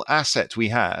valuable asset we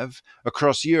have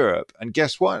across Europe. And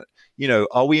guess what?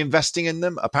 Are we investing in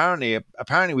them? Apparently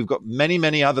we've got many,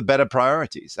 many other better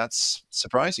priorities. That's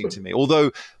surprising to me.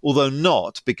 Although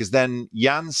not, because then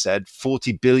Jan said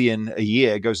 40 billion a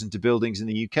year goes into buildings in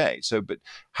the UK. So, but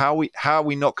how are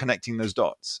we not connecting those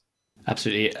dots?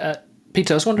 Absolutely.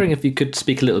 Peter, I was wondering if you could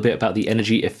speak a little bit about the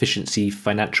Energy Efficiency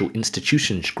Financial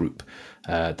Institutions Group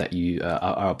that you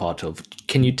are a part of.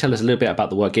 Can you tell us a little bit about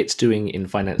the work it's doing in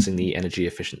financing the energy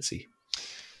efficiency?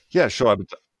 Yeah, sure.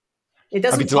 It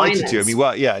doesn't I'd be delighted finance. to. I mean,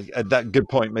 well, yeah, that good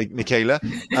point, Michaela.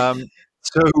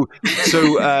 So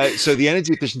the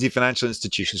Energy Efficiency Financial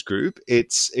Institutions Group,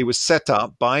 it was set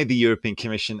up by the European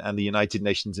Commission and the United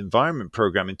Nations Environment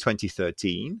Programme in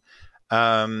 2013.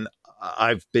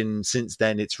 I've been since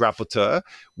then its rapporteur.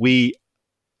 We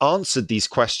answered these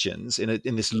questions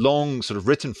in this long sort of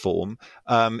written form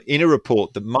in a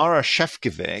report that Mara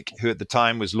Šefčovič, who at the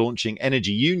time was launching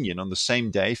Energy Union on the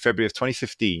same day, February of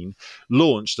 2015,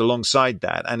 launched alongside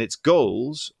that. And its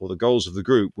goals, or the goals of the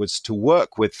group, was to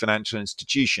work with financial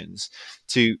institutions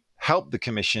to help the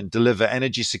Commission deliver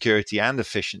energy security and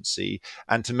efficiency,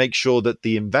 and to make sure that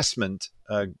the investment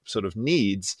sort of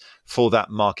needs for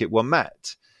that market were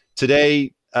met.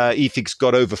 Today, EFIG's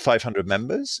got over 500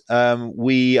 members.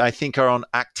 We, I think, are on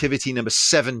activity number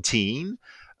 17.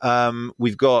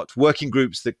 We've got working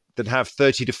groups that have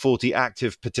 30 to 40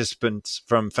 active participants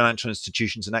from financial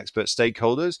institutions and expert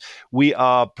stakeholders. We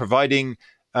are providing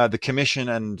the Commission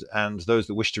and those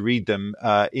that wish to read them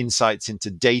insights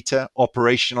into data,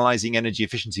 operationalizing energy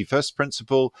efficiency first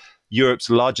principle, Europe's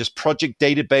largest project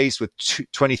database with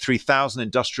 23,000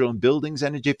 industrial and buildings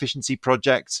energy efficiency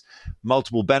projects,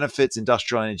 multiple benefits,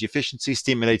 industrial energy efficiency,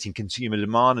 stimulating consumer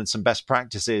demand, and some best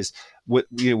practices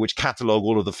which catalog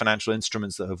all of the financial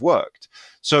instruments that have worked.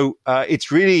 So it's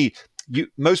really,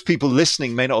 most people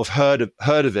listening may not have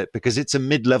heard of it because it's a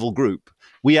mid-level group.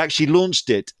 We actually launched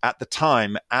it at the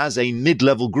time as a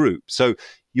mid-level group. So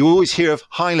you always hear of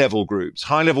high-level groups.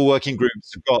 High-level working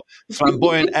groups have got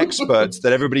flamboyant experts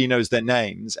that everybody knows their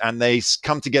names, and they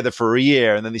come together for a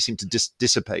year and then they seem to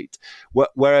dissipate.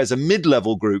 Whereas a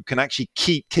mid-level group can actually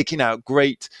keep kicking out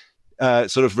great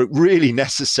sort of really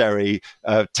necessary,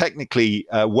 technically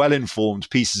well-informed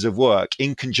pieces of work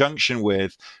in conjunction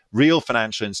with real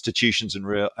financial institutions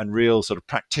and real sort of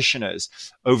practitioners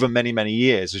over many, many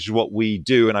years, which is what we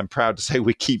do. And I'm proud to say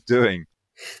we keep doing.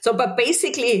 So, but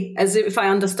basically, as if I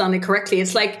understand it correctly,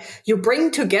 it's like you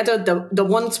bring together the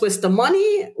ones with the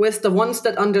money with the ones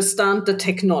that understand the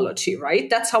technology, right?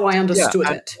 That's how I understood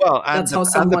it. Well, that's how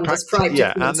someone described it.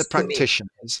 Yeah, and the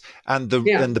practitioners, and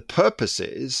the purpose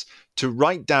is to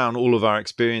write down all of our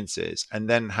experiences and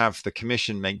then have the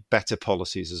Commission make better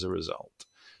policies as a result.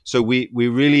 So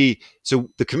so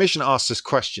the Commission asks us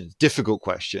questions, difficult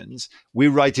questions. We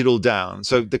write it all down.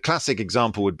 So the classic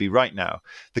example would be right now.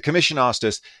 The Commission asked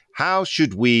us, how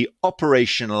should we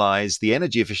operationalize the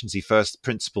energy efficiency first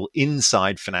principle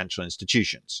inside financial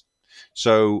institutions?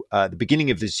 So at the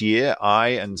beginning of this year, I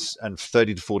and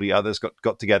 30 to 40 others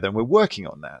got together and we're working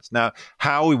on that. Now,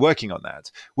 how are we working on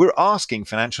that? We're asking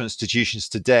financial institutions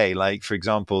today, like, for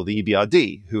example, the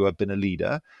EBRD, who have been a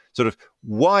leader, sort of,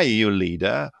 why are you a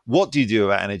leader? What do you do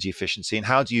about energy efficiency? And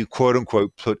how do you, quote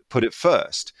unquote, put it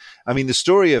first? I mean, the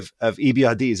story of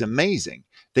EBRD is amazing.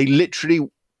 They literally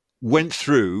went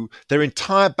through their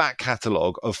entire back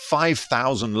catalogue of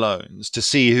 5,000 loans to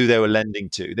see who they were lending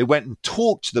to. They went and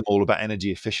talked to them all about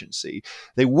energy efficiency.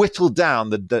 They whittled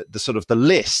down the sort of the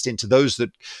list into those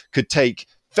that could take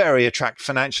very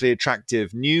financially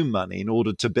attractive new money in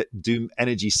order to do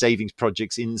energy savings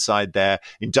projects inside their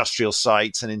industrial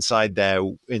sites and inside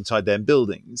their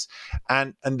buildings,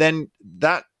 and then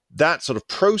that sort of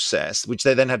process, which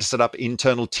they then had to set up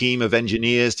internal team of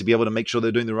engineers to be able to make sure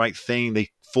they're doing the right thing. They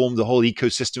formed the whole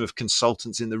ecosystem of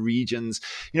consultants in the regions.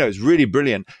 It's really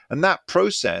brilliant. And that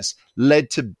process led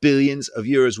to billions of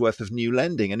euros worth of new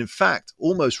lending. And in fact,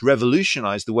 almost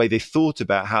revolutionized the way they thought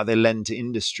about how they lend to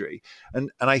industry.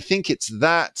 And I think it's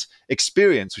that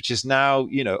experience, which is now,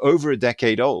 over a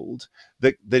decade old,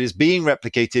 that is being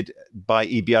replicated by by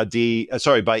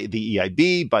the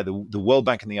EIB, by the World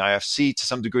Bank and the IFC to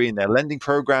some degree in their lending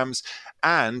programs.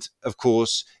 And of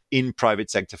course, in private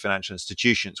sector financial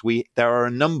institutions. There are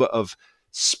a number of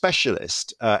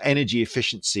specialist energy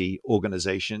efficiency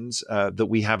organizations that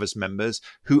we have as members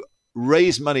who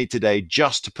raise money today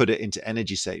just to put it into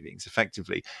energy savings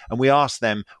effectively. And we ask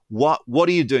them, what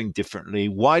are you doing differently?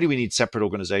 Why do we need separate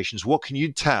organizations? What can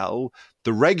you tell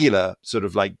the regular sort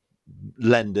of like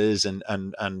lenders and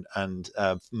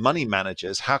money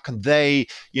managers? How can they,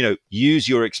 use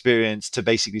your experience to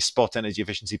basically spot energy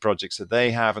efficiency projects that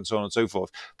they have, and so on and so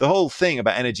forth? The whole thing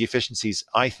about energy efficiencies,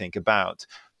 I think, about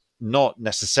not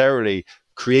necessarily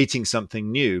creating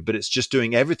something new, but it's just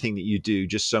doing everything that you do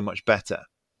just so much better.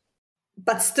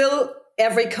 But still,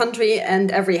 every country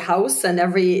and every house and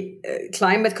every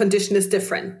climate condition is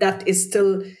different. That is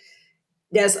still,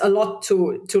 there's a lot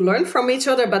to learn from each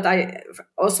other. But I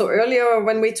also earlier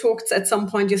when we talked at some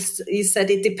point, you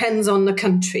said it depends on the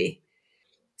country.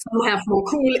 Some have more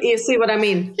cool. You see what I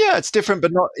mean? Yeah, it's different,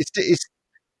 but not. It's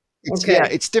okay. Yeah,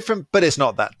 it's different, but it's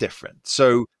not that different.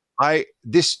 So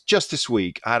this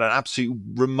week, I had an absolutely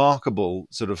remarkable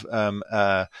sort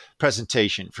of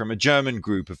presentation from a German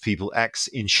group of people,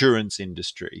 ex-insurance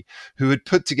industry, who had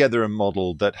put together a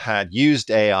model that had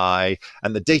used AI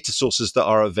and the data sources that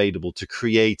are available to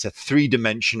create a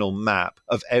three-dimensional map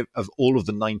of all of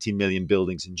the 90 million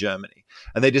buildings in Germany.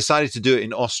 And they decided to do it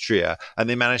in Austria, and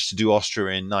they managed to do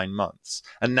Austria in 9 months.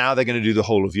 And now they're going to do the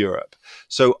whole of Europe.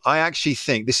 So I actually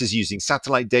think this is using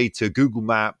satellite data, Google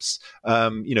Maps,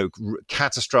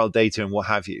 catastral data and what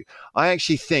have you. I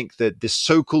actually think that this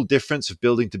so-called difference of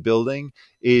building to building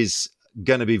is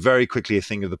going to be very quickly a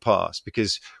thing of the past,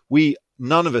 because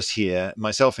none of us here,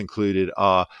 myself included,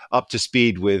 are up to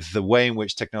speed with the way in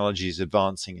which technology is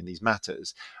advancing in these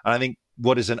matters. And I think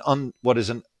what is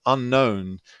an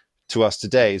unknown to us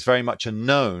today is very much a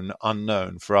known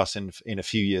unknown for us in a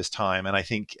few years' time. And I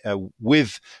think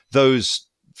with those,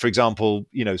 for example,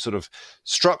 sort of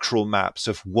structural maps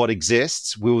of what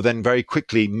exists, we will then very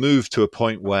quickly move to a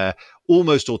point where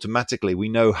almost automatically we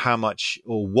know how much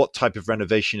or what type of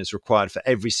renovation is required for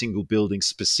every single building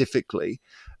specifically,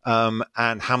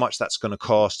 and how much that's going to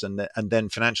cost. And then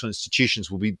financial institutions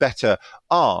will be better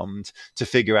armed to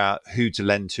figure out who to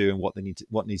lend to and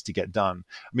what needs to get done.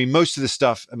 I mean, most of the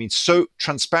stuff, so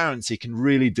transparency can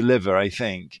really deliver, I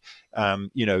think,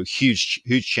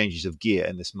 huge changes of gear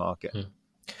in this market.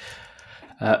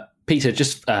 Peter,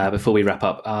 just before we wrap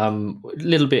up, a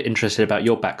little bit interested about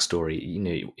your backstory.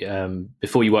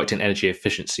 Before you worked in energy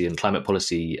efficiency and climate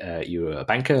policy, you were a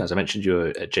banker. As I mentioned, you were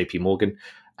at JP Morgan.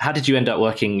 How did you end up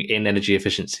working in energy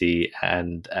efficiency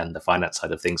and the finance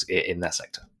side of things in that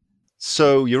sector?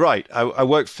 So you're right. I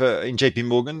worked in JP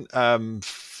Morgan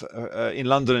in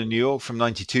London and New York from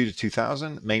 92 to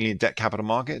 2000, mainly in debt capital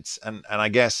markets. And I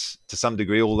guess to some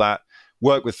degree, all that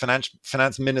work with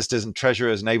finance ministers and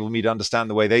treasurers enabled me to understand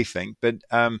the way they think. But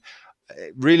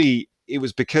really, it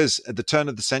was because at the turn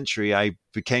of the century, I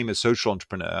became a social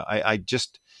entrepreneur. I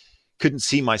just couldn't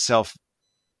see myself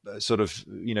sort of,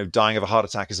 dying of a heart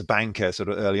attack as a banker sort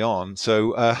of early on.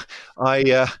 So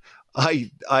I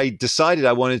decided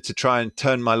I wanted to try and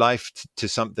turn my life to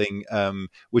something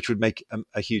which would make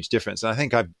a huge difference. And I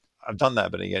think I've done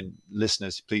that, but again,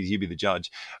 listeners, please, you be the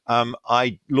judge.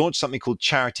 I launched something called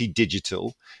Charity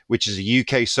Digital, which is a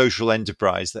UK social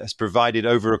enterprise that has provided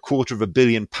over £250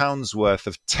 million worth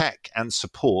of tech and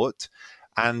support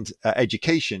and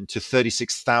education to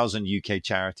 36,000 UK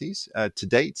charities to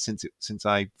date since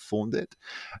I formed it.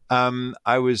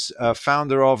 I was a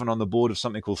founder of and on the board of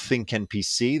something called Think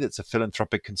NPC. That's a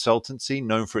philanthropic consultancy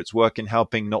known for its work in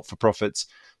helping not-for-profits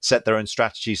set their own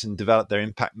strategies and develop their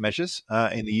impact measures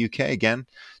in the UK. Again,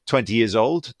 20 years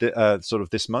old, sort of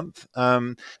this month.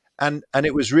 And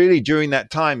it was really during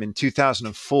that time in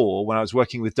 2004 when I was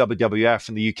working with WWF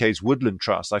and the UK's Woodland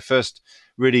Trust, I first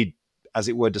really, as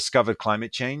it were, discovered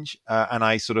climate change. And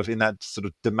I sort of, in that sort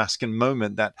of Damascus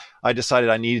moment, that I decided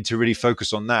I needed to really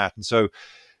focus on that. And so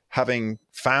having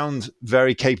found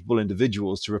very capable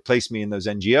individuals to replace me in those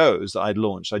NGOs that I'd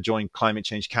launched, I joined Climate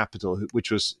Change Capital, which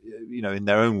was, in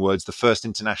their own words, the first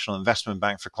international investment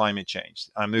bank for climate change.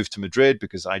 I moved to Madrid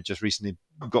because I just recently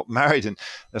got married and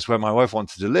that's where my wife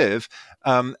wanted to live.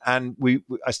 And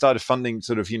I started funding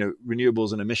sort of,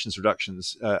 renewables and emissions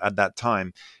reductions at that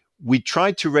time. We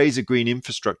tried to raise a green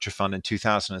infrastructure fund in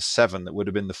 2007 that would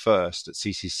have been the first at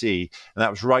CCC, and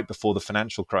that was right before the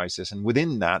financial crisis. And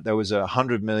within that, there was a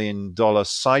 $100 million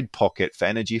side pocket for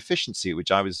energy efficiency,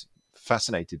 which I was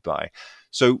fascinated by.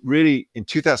 So really, in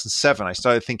 2007, I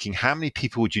started thinking, how many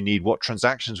people would you need? What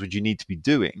transactions would you need to be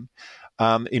doing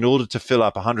in order to fill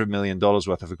up $100 million worth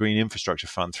of a green infrastructure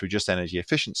fund through just energy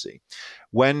efficiency?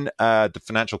 when the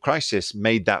financial crisis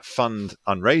made that fund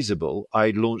unraisable,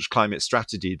 I launched Climate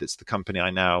Strategy. That's the company I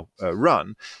now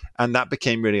run. And that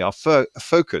became really our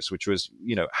focus, which was,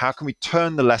 how can we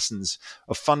turn the lessons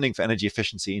of funding for energy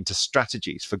efficiency into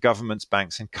strategies for governments,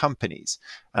 banks, and companies?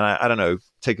 And I don't know,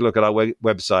 take a look at our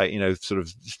website, sort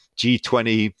of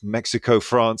G20, Mexico,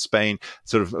 France, Spain,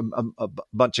 sort of a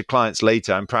bunch of clients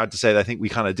later. I'm proud to say that I think we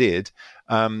kind of did.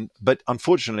 But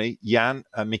unfortunately, Jan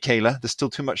and Michaela, there's still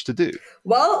too much to do.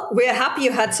 Well, we're happy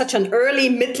you had such an early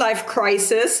midlife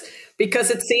crisis, because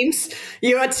it seems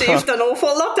you had saved an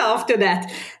awful lot after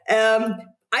that.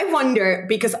 I wonder,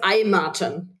 because I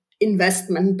imagine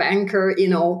investment banker,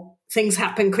 things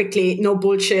happen quickly, no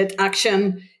bullshit,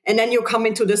 action. And then you come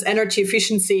into this energy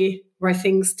efficiency where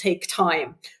things take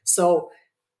time. So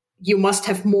you must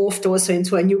have morphed also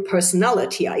into a new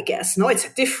personality, I guess. No, it's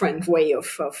a different way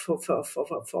of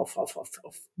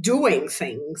doing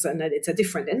things, and it's a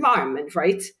different environment,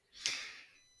 right?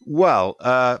 Well,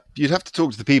 you'd have to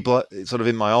talk to the people sort of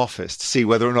in my office to see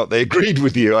whether or not they agreed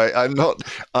with you. I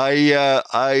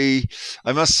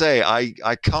must say,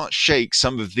 I can't shake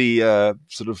some of the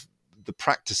sort of the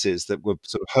practices that were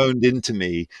sort of honed into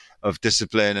me of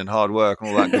discipline and hard work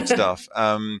and all that good stuff.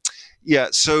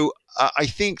 So I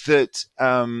think that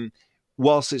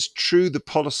whilst it's true the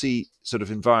policy sort of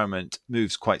environment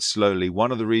moves quite slowly,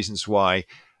 one of the reasons why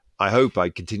I hope I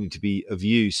continue to be of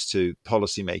use to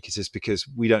policymakers is because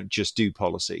we don't just do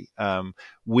policy. I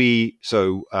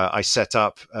set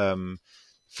up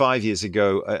 5 years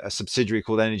ago a subsidiary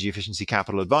called Energy Efficiency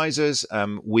Capital Advisors.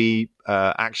 We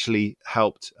actually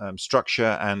helped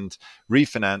structure and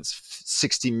refinance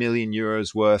 60 million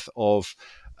euros worth of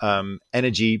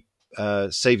energy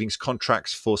savings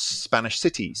contracts for Spanish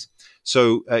cities.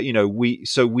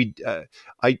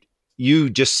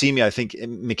 You just see me, I think,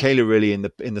 Michaela, really in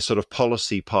the sort of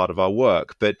policy part of our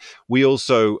work, but we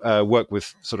also work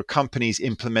with sort of companies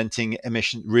implementing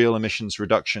real emissions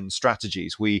reduction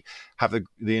strategies. We have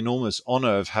the enormous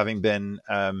honor of having been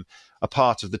a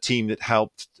part of the team that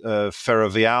helped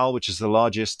Ferrovial, which is the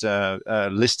largest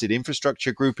listed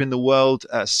infrastructure group in the world,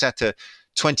 set a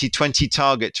 2020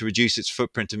 target to reduce its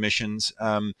footprint emissions,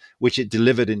 which it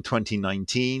delivered in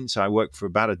 2019. So I worked for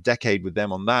about a decade with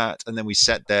them on that. And then we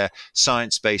set their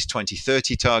science-based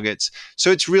 2030 targets.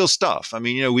 So it's real stuff. I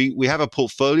mean, we have a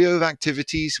portfolio of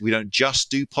activities. We don't just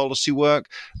do policy work,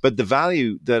 but the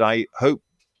value that I hope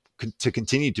to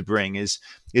continue to bring is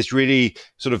really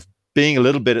sort of being a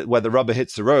little bit where the rubber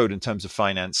hits the road in terms of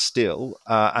finance still,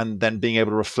 and then being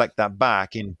able to reflect that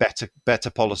back in better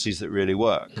policies that really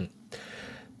work.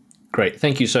 Great.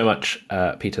 Thank you so much,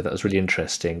 Peter. That was really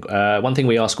interesting. One thing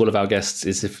we ask all of our guests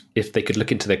is if they could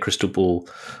look into their crystal ball,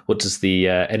 what does the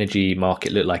energy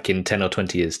market look like in 10 or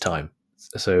 20 years' time?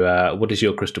 So what does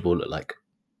your crystal ball look like?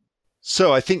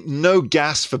 So I think no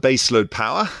gas for baseload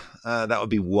power. That would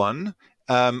be one.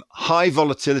 High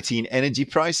volatility in energy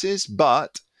prices,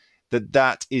 but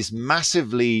that is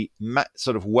massively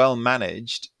sort of well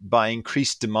managed by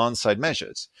increased demand side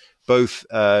measures. Both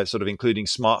sort of including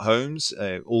smart homes,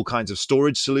 all kinds of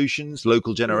storage solutions,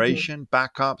 local generation,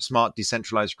 backup, smart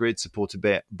decentralized grid supported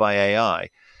by AI.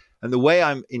 And the way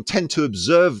I intend to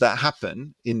observe that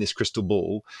happen in this crystal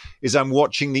ball is I'm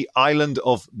watching the island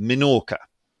of Menorca,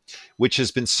 which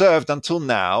has been served until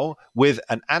now with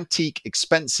an antique,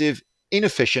 expensive,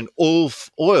 inefficient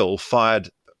oil-fired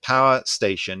power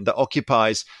station that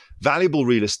occupies valuable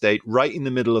real estate right in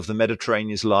the middle of the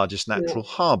Mediterranean's largest natural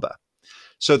harbor.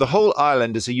 So the whole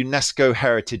island is a UNESCO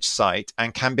heritage site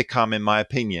and can become, in my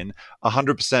opinion,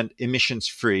 100% emissions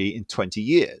free in 20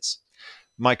 years.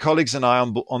 My colleagues and I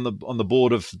on the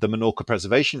board of the Menorca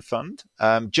Preservation Fund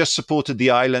just supported the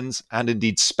island's and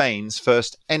indeed Spain's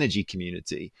first energy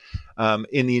community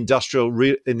in the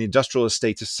industrial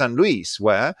estate of San Luis,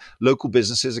 where local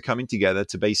businesses are coming together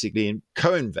to basically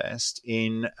co-invest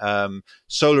in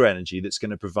solar energy that's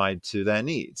going to provide to their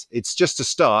needs. It's just a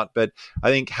start, but I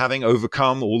think having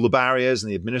overcome all the barriers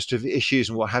and the administrative issues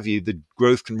and what have you, the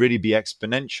growth can really be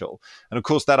exponential. And of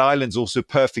course, that island's also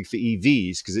perfect for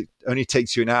EVs because it only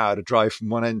takes you an hour to drive from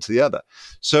one end to the other.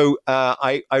 So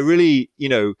I really,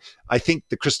 I think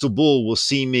the crystal ball will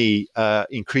see me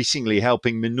increasingly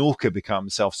helping Menorca become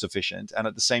self-sufficient and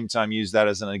at the same time use that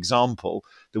as an example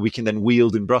that we can then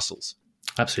wield in Brussels.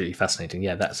 Absolutely fascinating.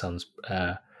 Yeah, that sounds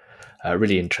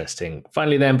really interesting.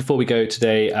 Finally then, before we go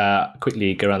today,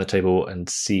 quickly go around the table and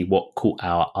see what caught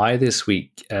our eye this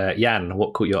week. Jan,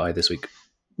 what caught your eye this week?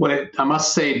 Well, I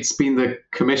must say it's been the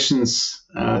Commission's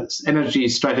energy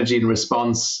strategy in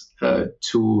response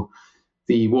to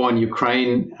the war in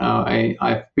Ukraine.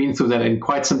 I've been through that in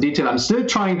quite some detail. I'm still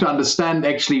trying to understand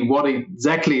actually what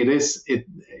exactly it is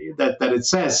that it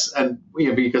says, and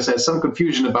because there's some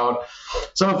confusion about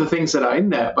some of the things that are in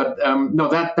there. But no,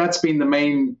 that's been the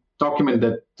main document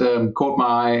that caught my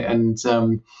eye. And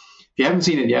if you haven't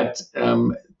seen it yet,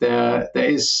 there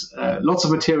is lots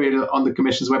of material on the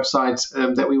Commission's website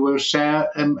that we will share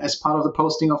as part of the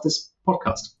posting of this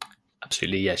podcast.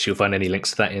 Absolutely, yes. You'll find any links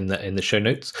to that in the show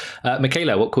notes.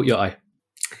 Michaela, what caught your eye?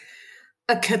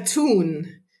 A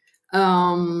cartoon.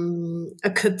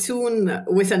 A cartoon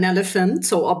with an elephant.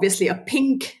 So obviously a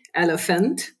pink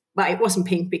elephant. But it wasn't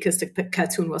pink because the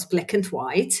cartoon was black and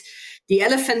white. The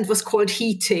elephant was called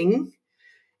Heating,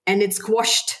 and it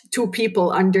squashed two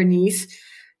people underneath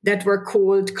that were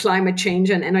called Climate Change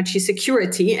and Energy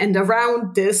Security. And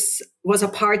around this was a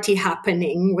party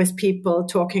happening with people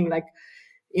talking like,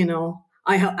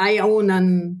 I own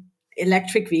an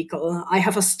electric vehicle. I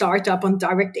have a startup on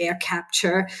direct air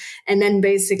capture. And then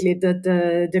basically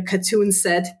the cartoon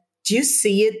said, do you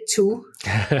see it too?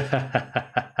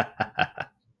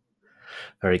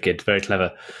 Very good. Very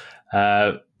clever.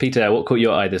 Peter, what caught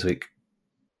your eye this week?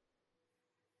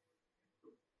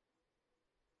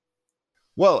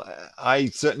 Well, I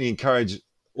certainly encourage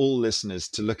all listeners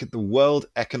to look at the World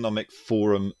Economic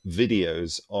Forum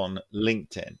videos on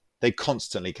LinkedIn. They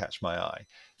constantly catch my eye.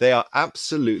 They are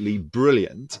absolutely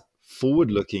brilliant,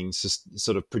 forward-looking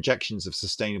sort of projections of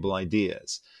sustainable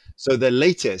ideas. So their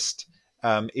latest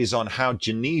is on how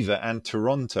Geneva and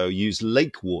Toronto use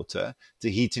lake water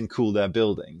to heat and cool their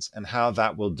buildings, and how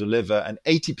that will deliver an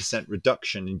 80%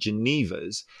 reduction in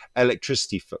Geneva's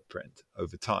electricity footprint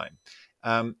over time.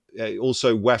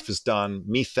 Also, WEF has done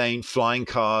methane, flying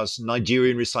cars,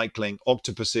 Nigerian recycling,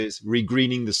 octopuses,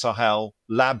 regreening the Sahel,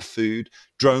 lab food,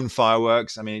 drone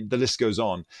fireworks. I mean, the list goes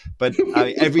on. But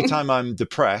every time I'm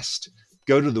depressed,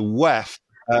 go to the WEF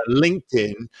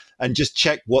LinkedIn and just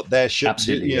check what they're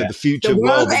the future the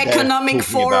world Economic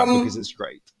Forum because it's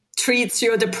great. Treats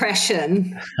your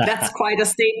depression. That's quite a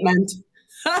statement.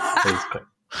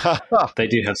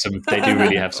 They do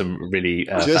really have some really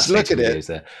just look at it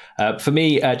there. For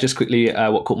me, just quickly,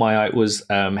 what caught my eye was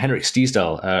Henrik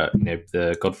Stiesdal,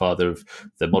 the godfather of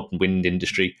the modern wind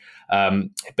industry.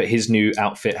 But his new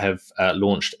outfit have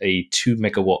launched a 2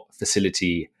 megawatt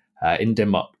facility in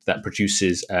Denmark that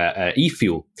produces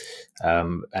e-fuel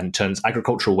and turns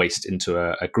agricultural waste into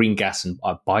a green gas and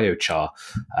a biochar,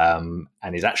 and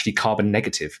is actually carbon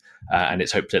negative. And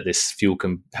it's hoped that this fuel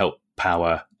can help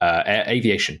power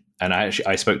aviation. And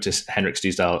I spoke to Henrik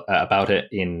Stiesdal about it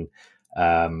in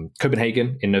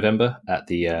Copenhagen in November at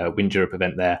the Wind Europe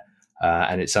event there,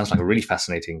 and it sounds like a really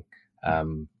fascinating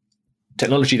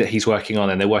technology that he's working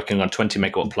on. And they're working on a 20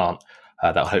 megawatt plant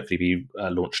that will hopefully be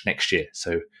launched next year.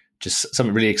 So just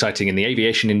something really exciting in the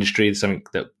aviation industry, something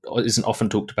that isn't often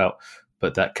talked about,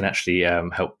 but that can actually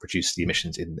help reduce the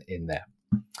emissions in there.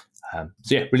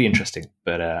 So yeah, really interesting.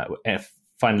 But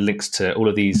find links to all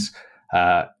of these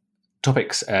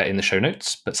topics in the show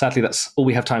notes. But sadly, that's all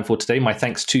we have time for today. My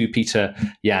thanks to Peter,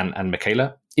 Jan, and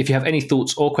Michaela. If you have any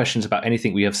thoughts or questions about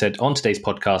anything we have said on today's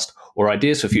podcast or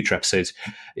ideas for future episodes,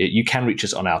 you can reach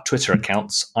us on our Twitter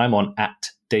accounts. I'm on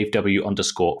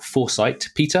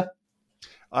 @DaveW_Foresight. Peter?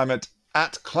 I'm at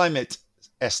Climate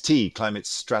ST, Climate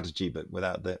Strategy, but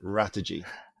without the strategy.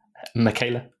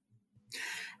 Michaela?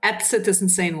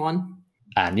 @CitizenSane1.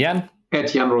 And Jan?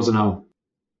 @Jan Rosenau.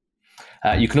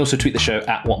 You can also tweet the show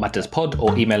 @WhatMattersPod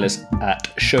or email us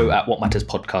at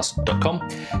show@whatmatterspodcast.com.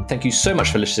 Thank you so much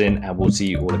for listening, and we'll see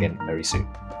you all again very soon.